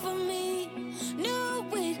just for me. Knew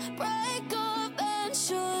we'd break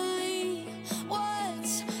eventually.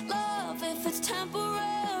 What's love if it's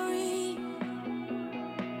temporary?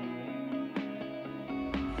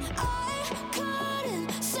 I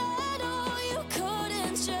couldn't settle, you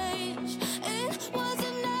couldn't change. It was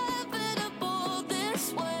inevitable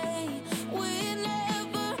this way. We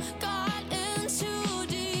never got in too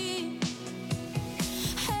deep.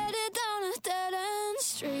 Headed down a dead-end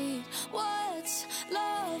street. What's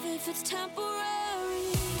love if it's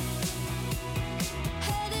temporary?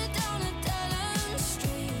 Headed down a dead-end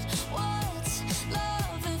street. What's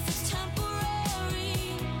love if it's temporary?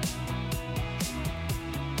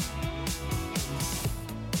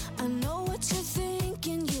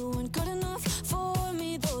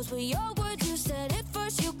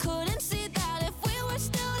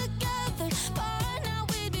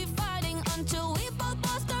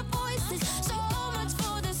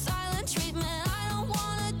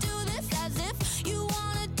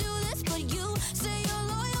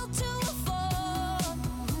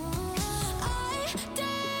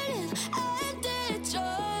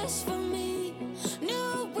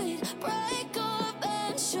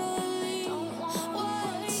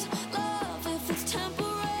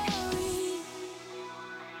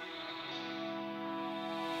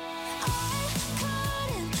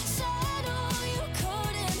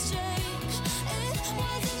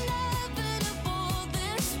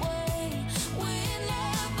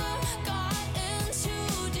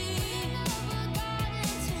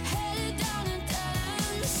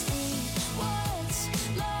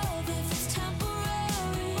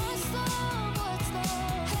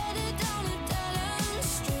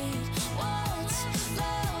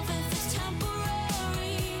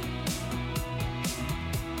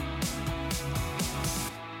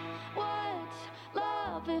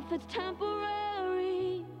 if it's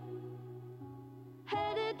temporary?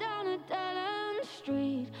 Headed down a dead-end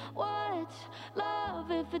street. What's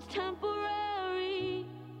love if it's temporary?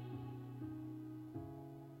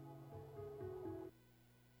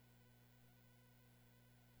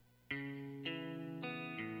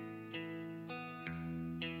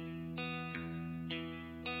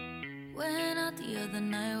 Went out the other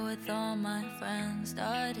night with all my friends.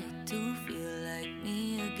 Started to feel like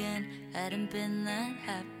me again. Hadn't been that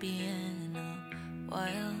happy in a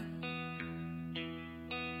while.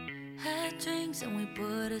 Had drinks and we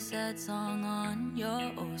put a sad song on.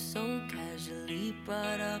 You're oh so casually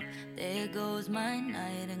brought up. There goes my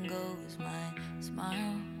night and goes my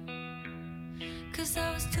smile. Cause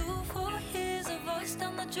I was 2-4 years of us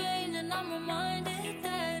down the drain. And I'm reminded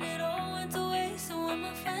that it all went to waste. So when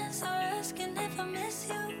my friends are asking if I miss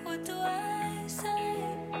you, what do I say?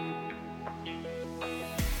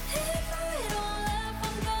 If I don't laugh,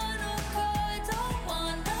 I'm gonna cry. Don't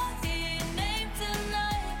wanna hear your name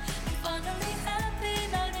tonight. I'm finally happy,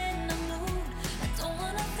 not in the mood. I don't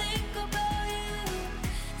wanna think about you.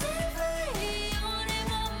 If I hear your name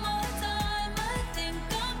one more time, I think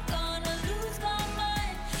I'm gonna lose my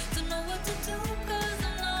mind. Don't know what to do 'cause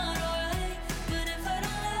I'm not alright. But if I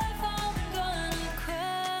don't laugh, I'm gonna cry.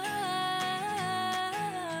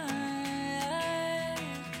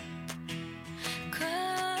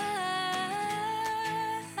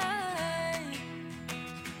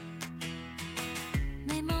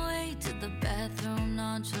 Made my way to the bathroom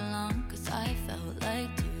nonchalant, 'cause I felt like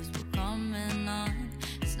tears were coming on.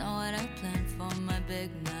 It's not what I planned for my big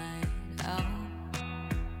night out.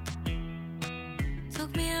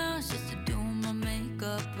 Took me hours just to do my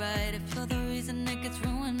makeup right. If you're the reason it gets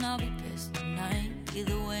ruined, I'll be pissed tonight.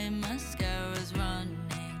 Either way, mascara's running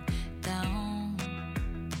down.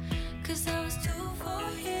 'Cause I was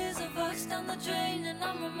 2-4 years of us down the drain. And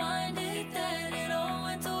I'm reminded that it all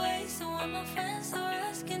went to waste. So when my friends are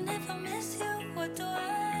asking if I miss you, what do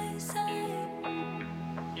I say?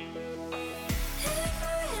 If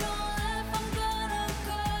I don't laugh, I'm gonna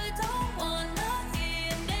cry. Don't wanna hear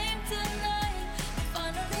your name tonight. I'm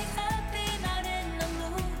finally happy, not in the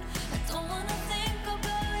mood. I don't wanna think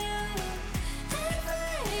about you. If I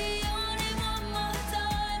hear your name one more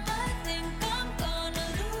time, I think I'm gonna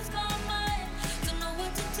lose my mind. Don't know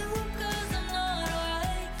what to do 'cause I'm not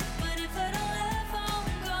alright. But if I don't laugh, I'm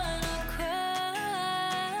gonna cry.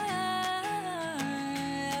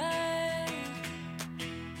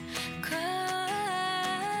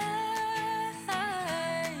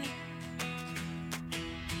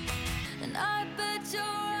 And I bet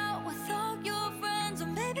you're out with all your friends. Or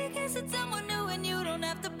maybe kiss at someone new and you don't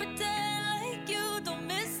have to pretend like you don't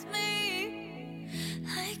miss me.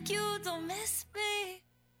 Like you don't miss me.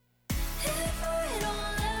 If I don't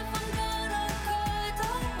laugh, I'm gonna cry.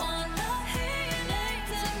 Don't wanna hear your name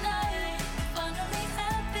tonight. I'm finally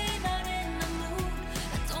happy, not in the mood.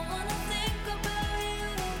 I don't wanna think about you.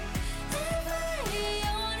 If I hear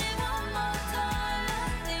your name one more time, I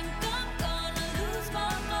think I'm gonna lose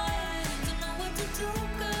my mind. Don't know what to do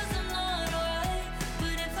 'cause I'm not alright.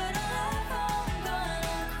 But if I don't laugh, I'm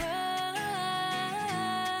gonna cry.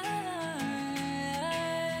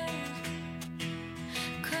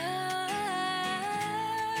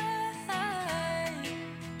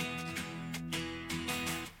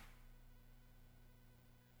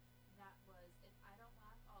 That was If I Don't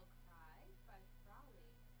Laugh, I'll Cry by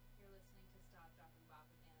Frawley. You're listening to Stop, Drop, and Bop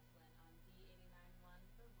with Anna Flynn on B89.1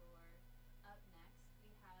 The Roar. Up next, we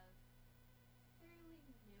have fairly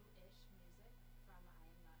new-ish music from I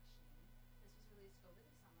Am Not Sheen. This was released over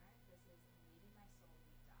the summer. This is Maybe My Soul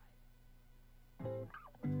Deep Dive.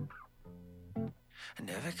 I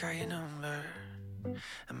never got your number.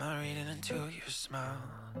 Am I reading into your smile?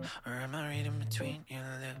 Or am I reading between your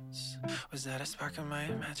lips? Was that a spark? Am I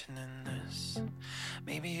imagining this?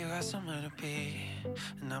 Maybe you got somewhere to be,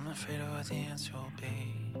 and I'm afraid of what the answer will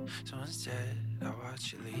be. So instead, I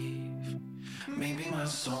watch you leave. Maybe my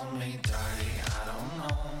soul may die, I don't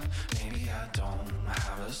know. Maybe I don't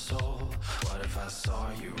have a soul. What if I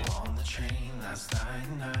saw you on the train last night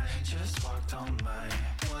and I just walked on by?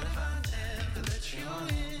 What if I never let you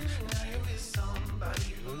in? Now you're with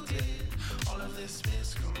somebody who did. All of this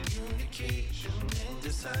miscommunication,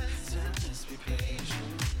 indecisiveness, be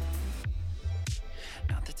patient.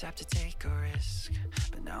 Not the type to take a risk,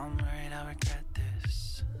 but now I'm worried I regret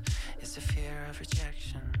this. It's a fear of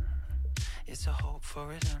rejection, it's a hope for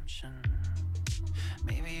redemption.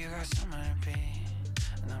 Maybe you got somewhere to be,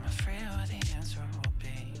 and I'm afraid of what the answer will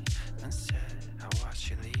be. Instead, I watch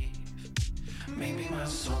you leave. Maybe my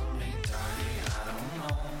soul may die, I don't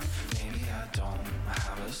know. Maybe I don't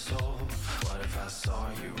have a soul. What if I saw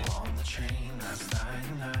you on the train last night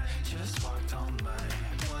and I just walked on by?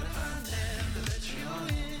 What if I never let you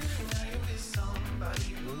in? Now you're with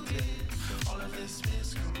somebody who did all of this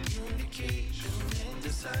miscommunication,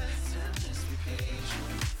 indecisive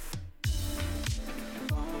misbehavior.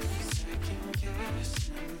 Always second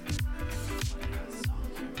guessing.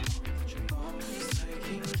 Always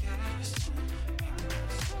second guessing.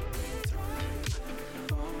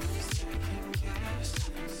 Always second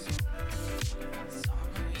guessing.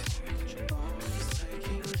 Always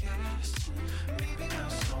second guessing. Maybe my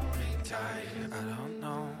soulmate died. I don't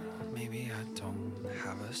know. Maybe I don't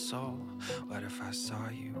have a soul. What if I saw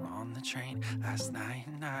you on the train last night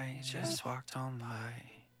and I just walked on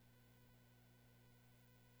by?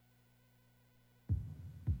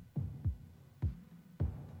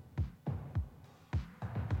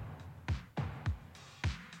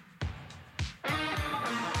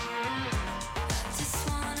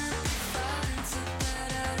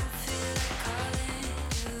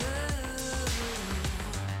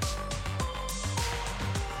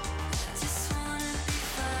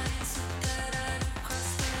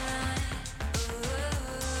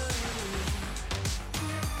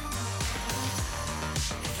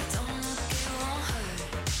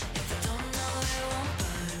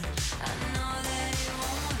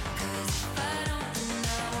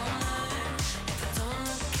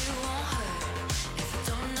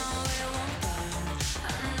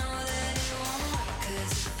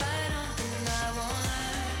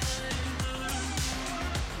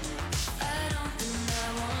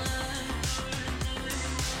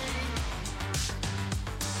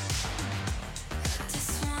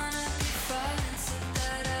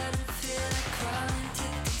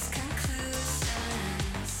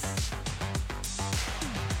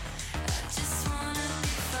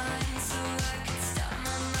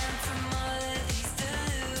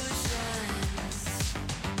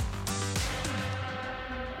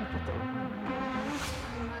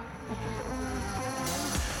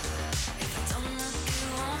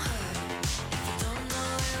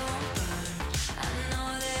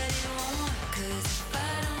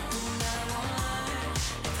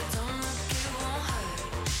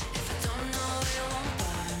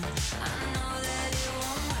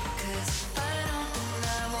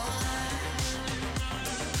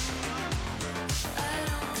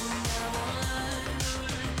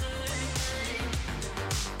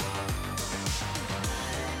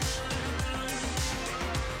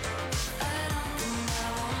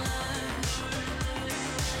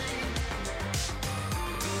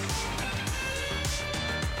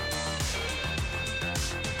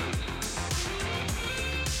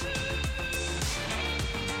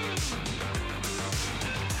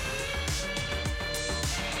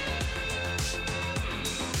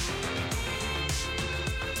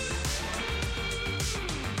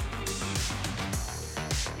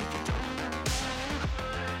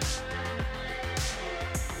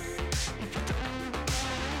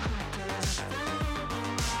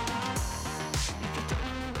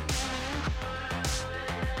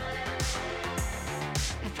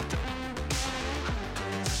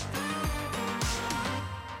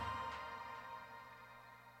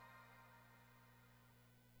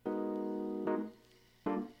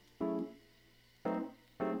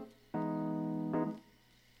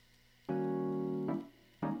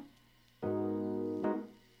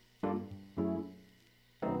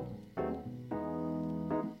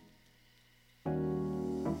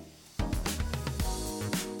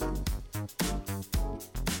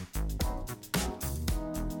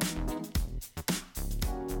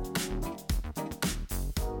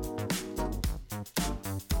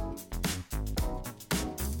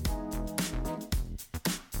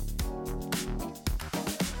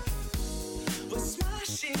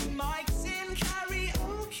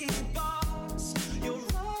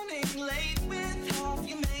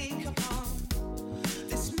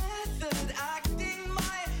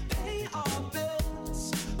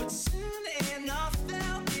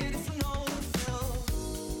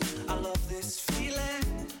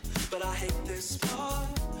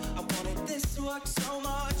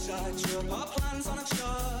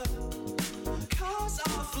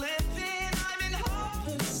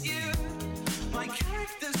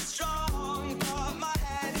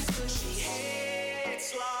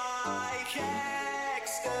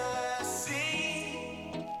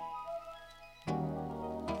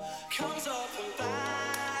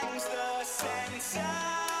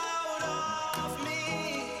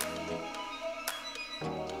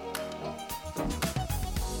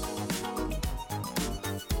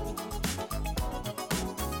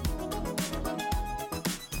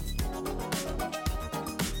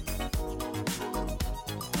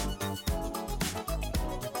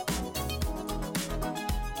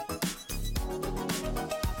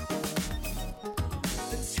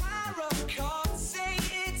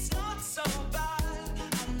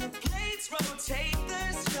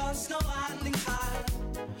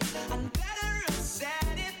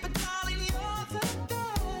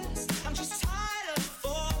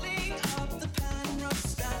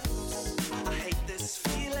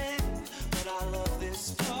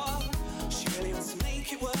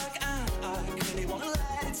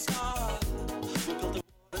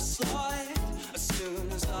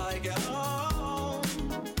 get home.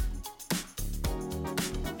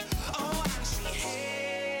 Oh, and she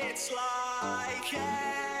hits like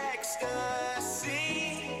ecstasy.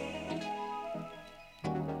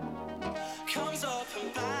 Comes up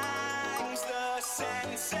and bangs the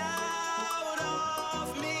sense out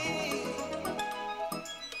of me.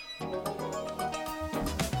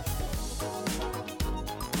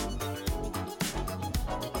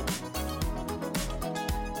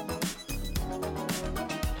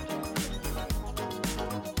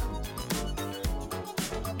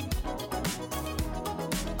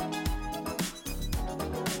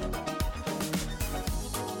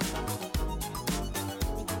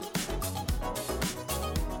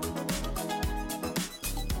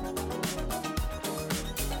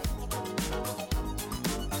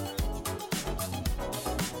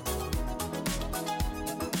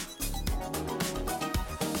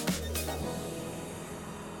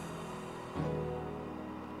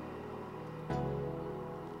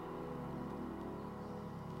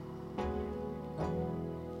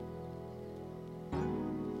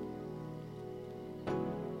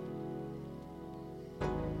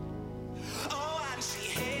 Oh, and she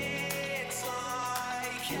hits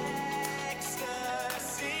like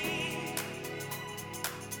ecstasy.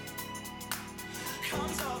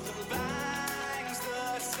 Comes up and bangs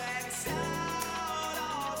the sense out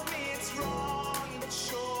of me. It's wrong, but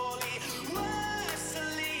surely worse to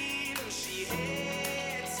leave. And she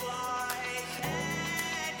hits like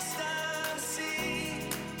ecstasy.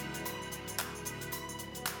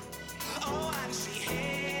 Oh, and she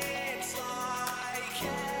hits like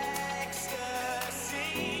ecstasy.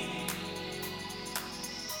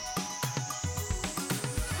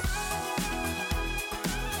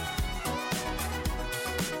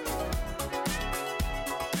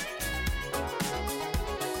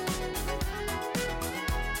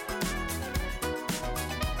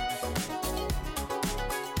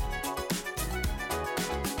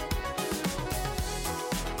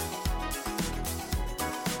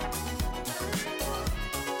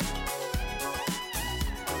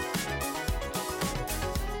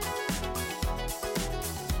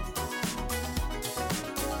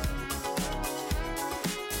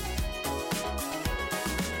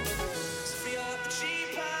 Free up the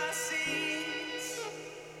cheaper seats.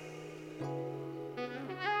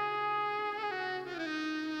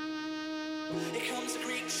 Here comes a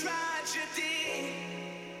Greek tragedy.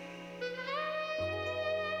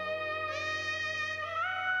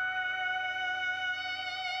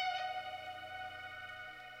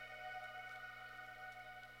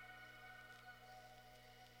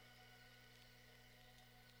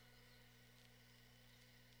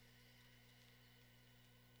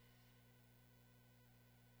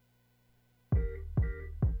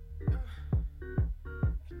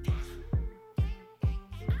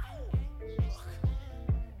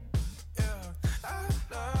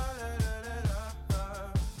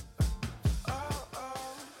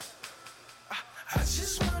 I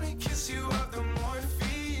just wanna kiss you off the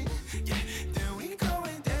morphine. Yeah, then we go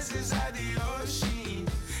and dance inside the ocean.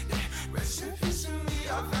 Yeah, rest in peace to me,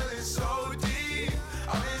 I felt it so deep.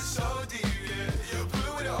 I'm in so deep, yeah. Put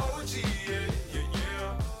it with an OG,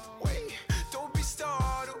 yeah. Wait, don't be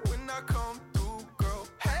startled when I come through, girl.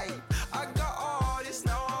 Hey, I got all this,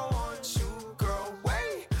 now I want you, girl.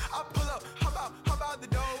 Wait, I pull up, how about the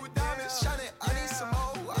dough with diamonds shining? I need some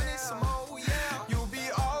more, yeah. You'll be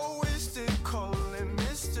always the cold and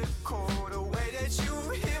mystical. The way that you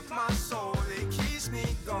hit my soul, it keeps me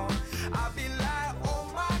going. I be like, oh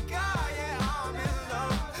my God, yeah, I'm in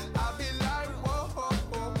love. I be like, whoa,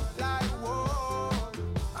 like, whoa.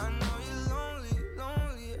 I know you're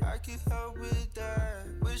lonely, I can't help with that.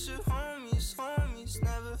 Wish your homies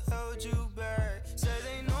never held you back. Say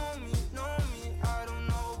they know me, I don't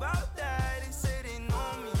know about that. They say they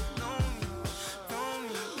know me,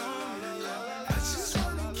 yeah. I just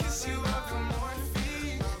wanna kiss you off the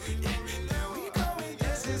morphine. Yeah, then we go and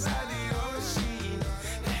dance inside the ocean.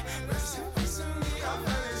 Yeah, rest in peace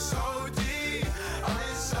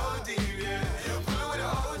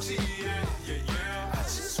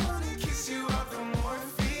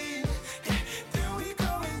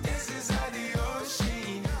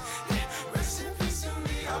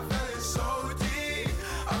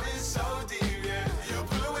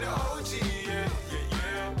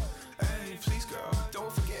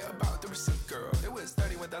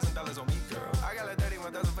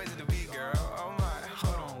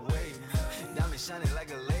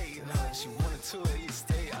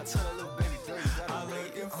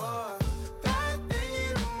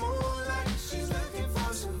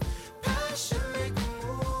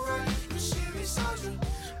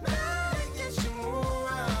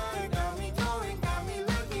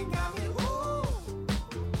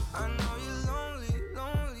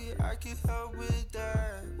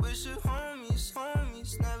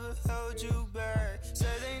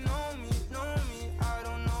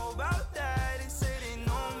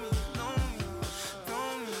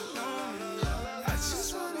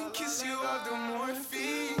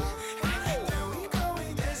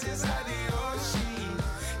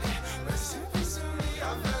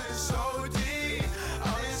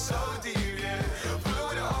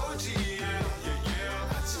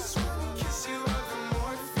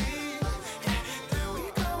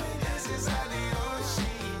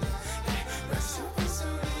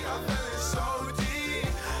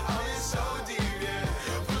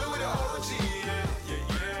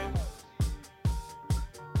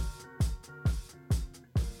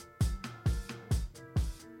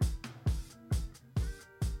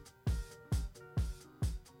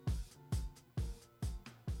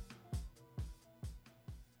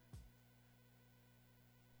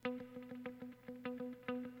You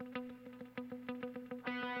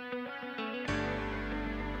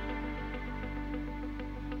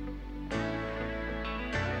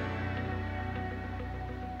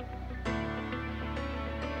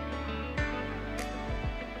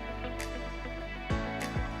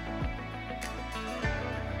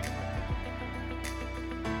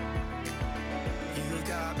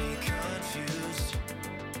got me confused,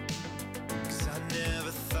 'cause I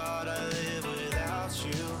never thought I'd live without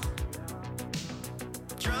you.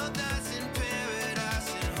 Drunk nights in paradise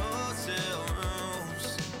in hotel rooms,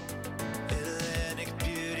 Atlantic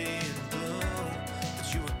beauty and bloom, but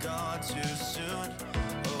you were gone too soon.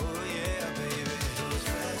 Oh yeah, baby, those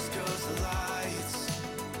West Coast lights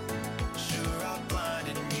sure are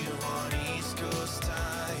blinding you on East Coast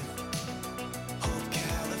time. Hope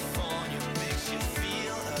California makes you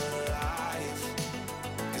feel alive,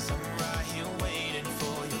 'cause I'm right here waiting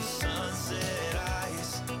for your sunset eyes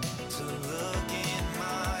to look in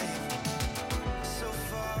mine. So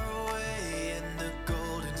far away in the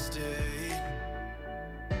Golden State,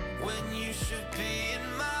 when you should be in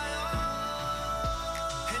my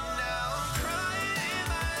arms. And now I'm crying in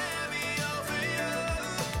Miami over you.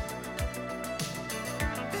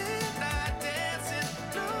 Midnight dancing,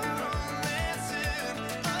 no romancing.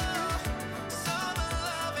 Oh, summer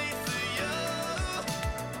love ain't for you.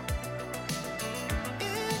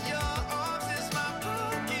 In your arms is my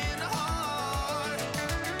broken heart.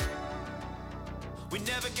 We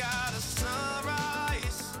never got a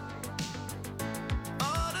sunrise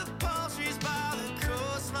on the palm trees by the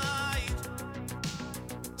coastline.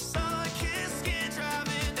 Sun-kissed skin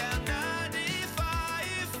driving down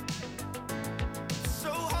 95.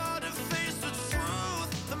 So hard to face the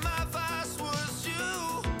truth that my vice was you.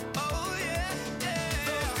 Oh yeah, yeah.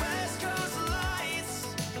 Those West Coast lights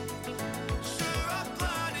sure are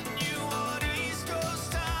blinding you on East Coast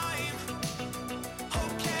time.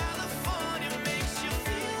 Hope California makes you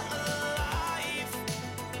feel alive,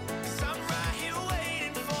 'cause I'm right here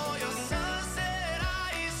waiting for your sunset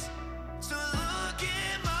eyes to look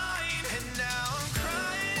in mine. And now I'm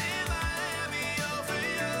crying in Miami over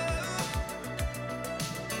you.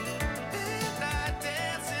 Midnight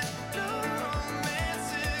dancing, no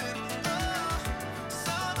romancing. Oh,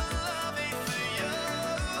 summer love ain't for you.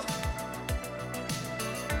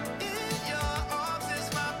 In your arms is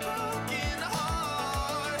my broken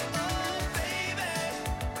heart. Oh, baby,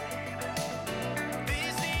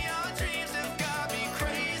 these neon dreams have got me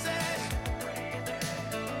crazy.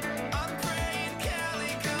 I'm praying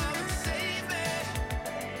Cali come and save me,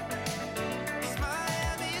 'cause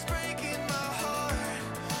Miami's breaking my heart.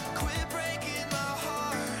 Quit breaking my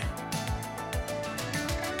heart.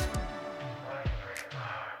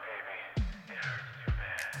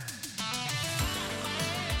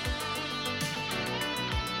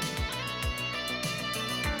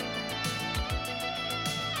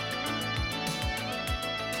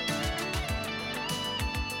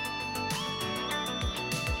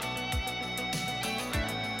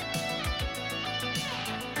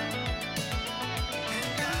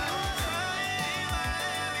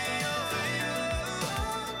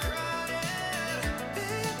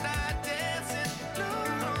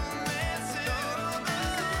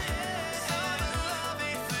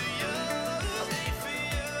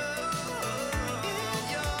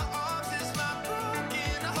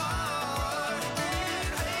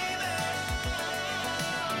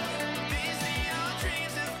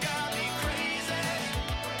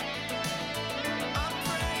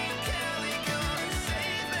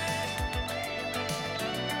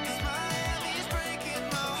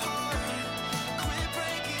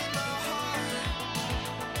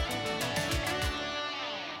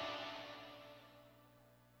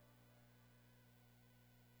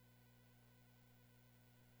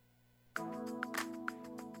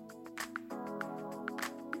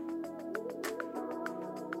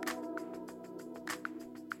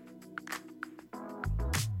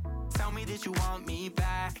 Tell me that you want me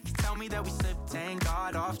back. Tell me that we slipped and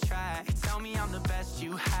got off track. Tell me I'm the best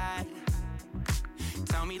you had.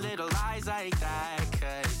 Tell me little lies like that,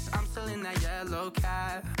 'cause I'm still in that yellow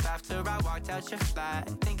cab. After I walked out your flat,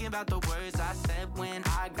 thinking about the words I said when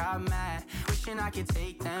I got mad, wishing I could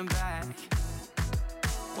take them back.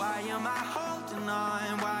 Why am I holding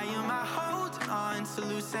on? Why am I holding on to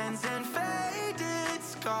loose ends and faded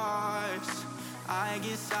scars? I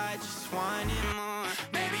guess I just wanted more.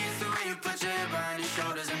 Maybe it's the way you put your head behind your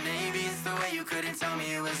shoulders, and maybe it's the way you couldn't tell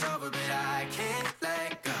me it was over, but I can't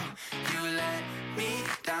let go. You let me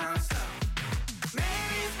down slow.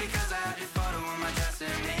 Maybe it's because I had your photo on my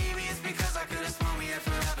dresser. Maybe it's because I could've sworn we had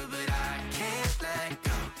forever, but I can't let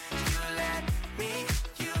go. You let me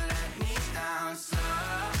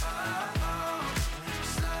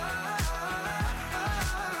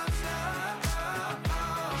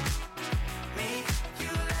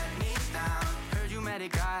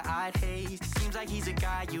kind of guy I'd hate. Seems like he's a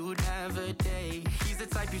guy you'd never date. He's the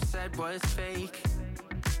type you said was fake.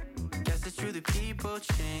 Guess it's true that people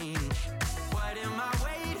change. What am I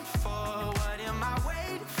waiting for? What am I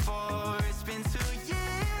waiting for? It's been 2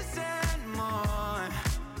 years and more.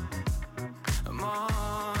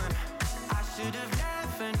 I should have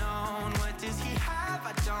never known. What does he have?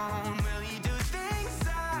 I don't. Will he do things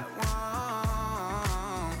I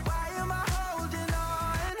want? Why am I holding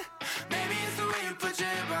on? Maybe it's the way you put your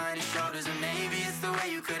head behind your shoulders, and maybe it's the way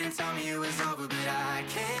you couldn't tell me it was over, but I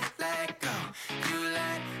can't let go. You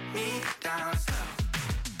let me down slow.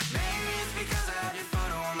 Maybe it's because I had your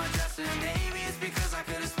photo on my dresser. Maybe it's because I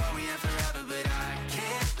could have sworn we had forever, but I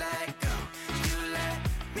can't let go. You let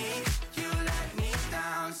me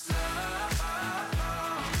down slow.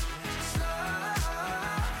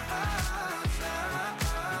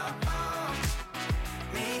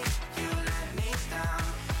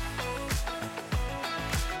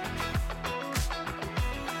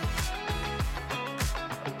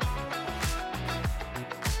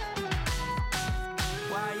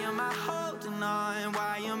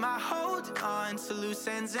 To loose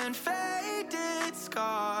ends and faded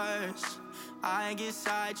scars. I guess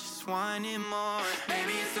I just wanted more.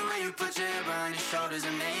 Maybe it's the way you put your head behind your shoulders,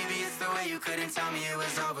 and maybe it's the way you couldn't tell me it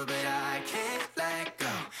was over, but I can't let go.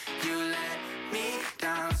 You let me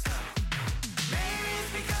down slow. Maybe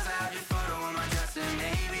it's because I had your photo on my dresser.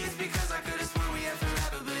 Maybe it's because I could have sworn we had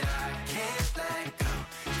forever, but I can't let go.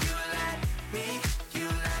 You let me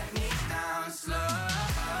down slow.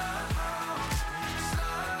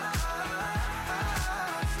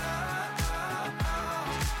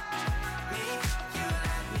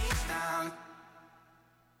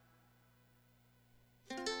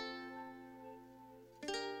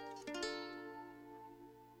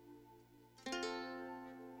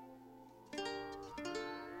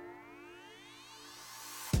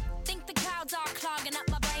 Are clogging up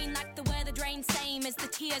my brain like the weather drain, same as the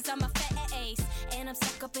tears on my face, and I'm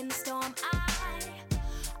stuck up in the storm.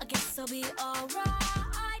 I guess I'll be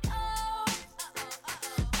alright. Oh,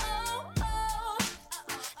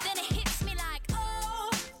 then it hits me like oh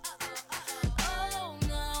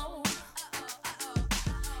no.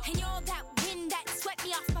 And you're that wind that swept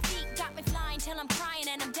me off my feet, got me flying till I'm crying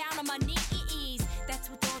and I'm down on my knees. That's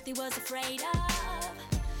what Dorothy was afraid of,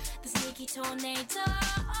 the sneaky tornado.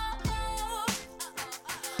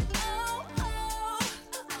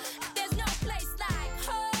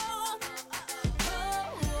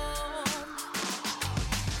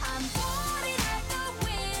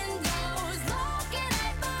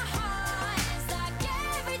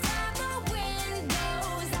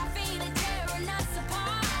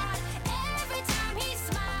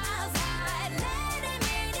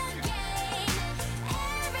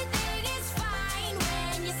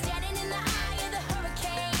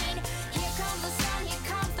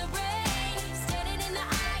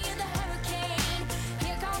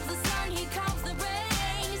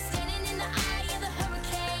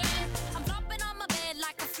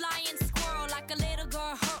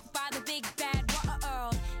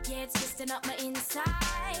 Up my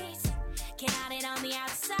insides, can't hide it on the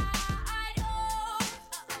outside. Oh,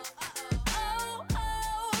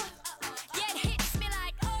 yeah, it hits me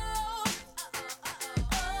like oh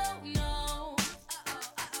no.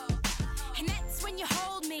 And that's when you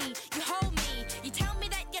hold me, you tell me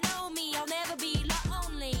that you know me, I'll never be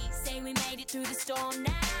lonely. Say we made it through the storm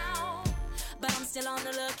now, but I'm still on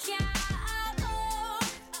the lookout.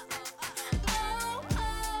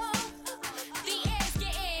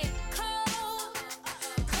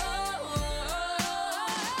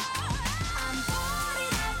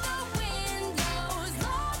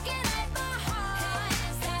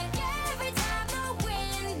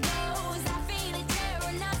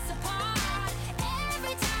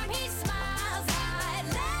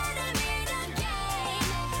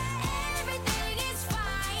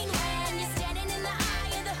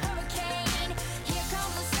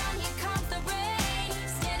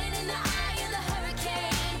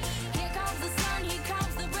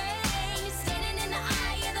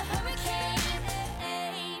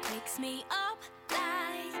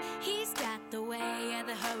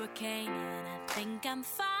 And I think I'm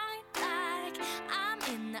fine, like I'm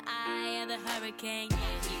in the eye of the hurricane. Yeah,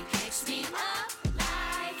 he picks me up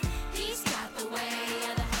like he's got the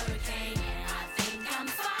way of the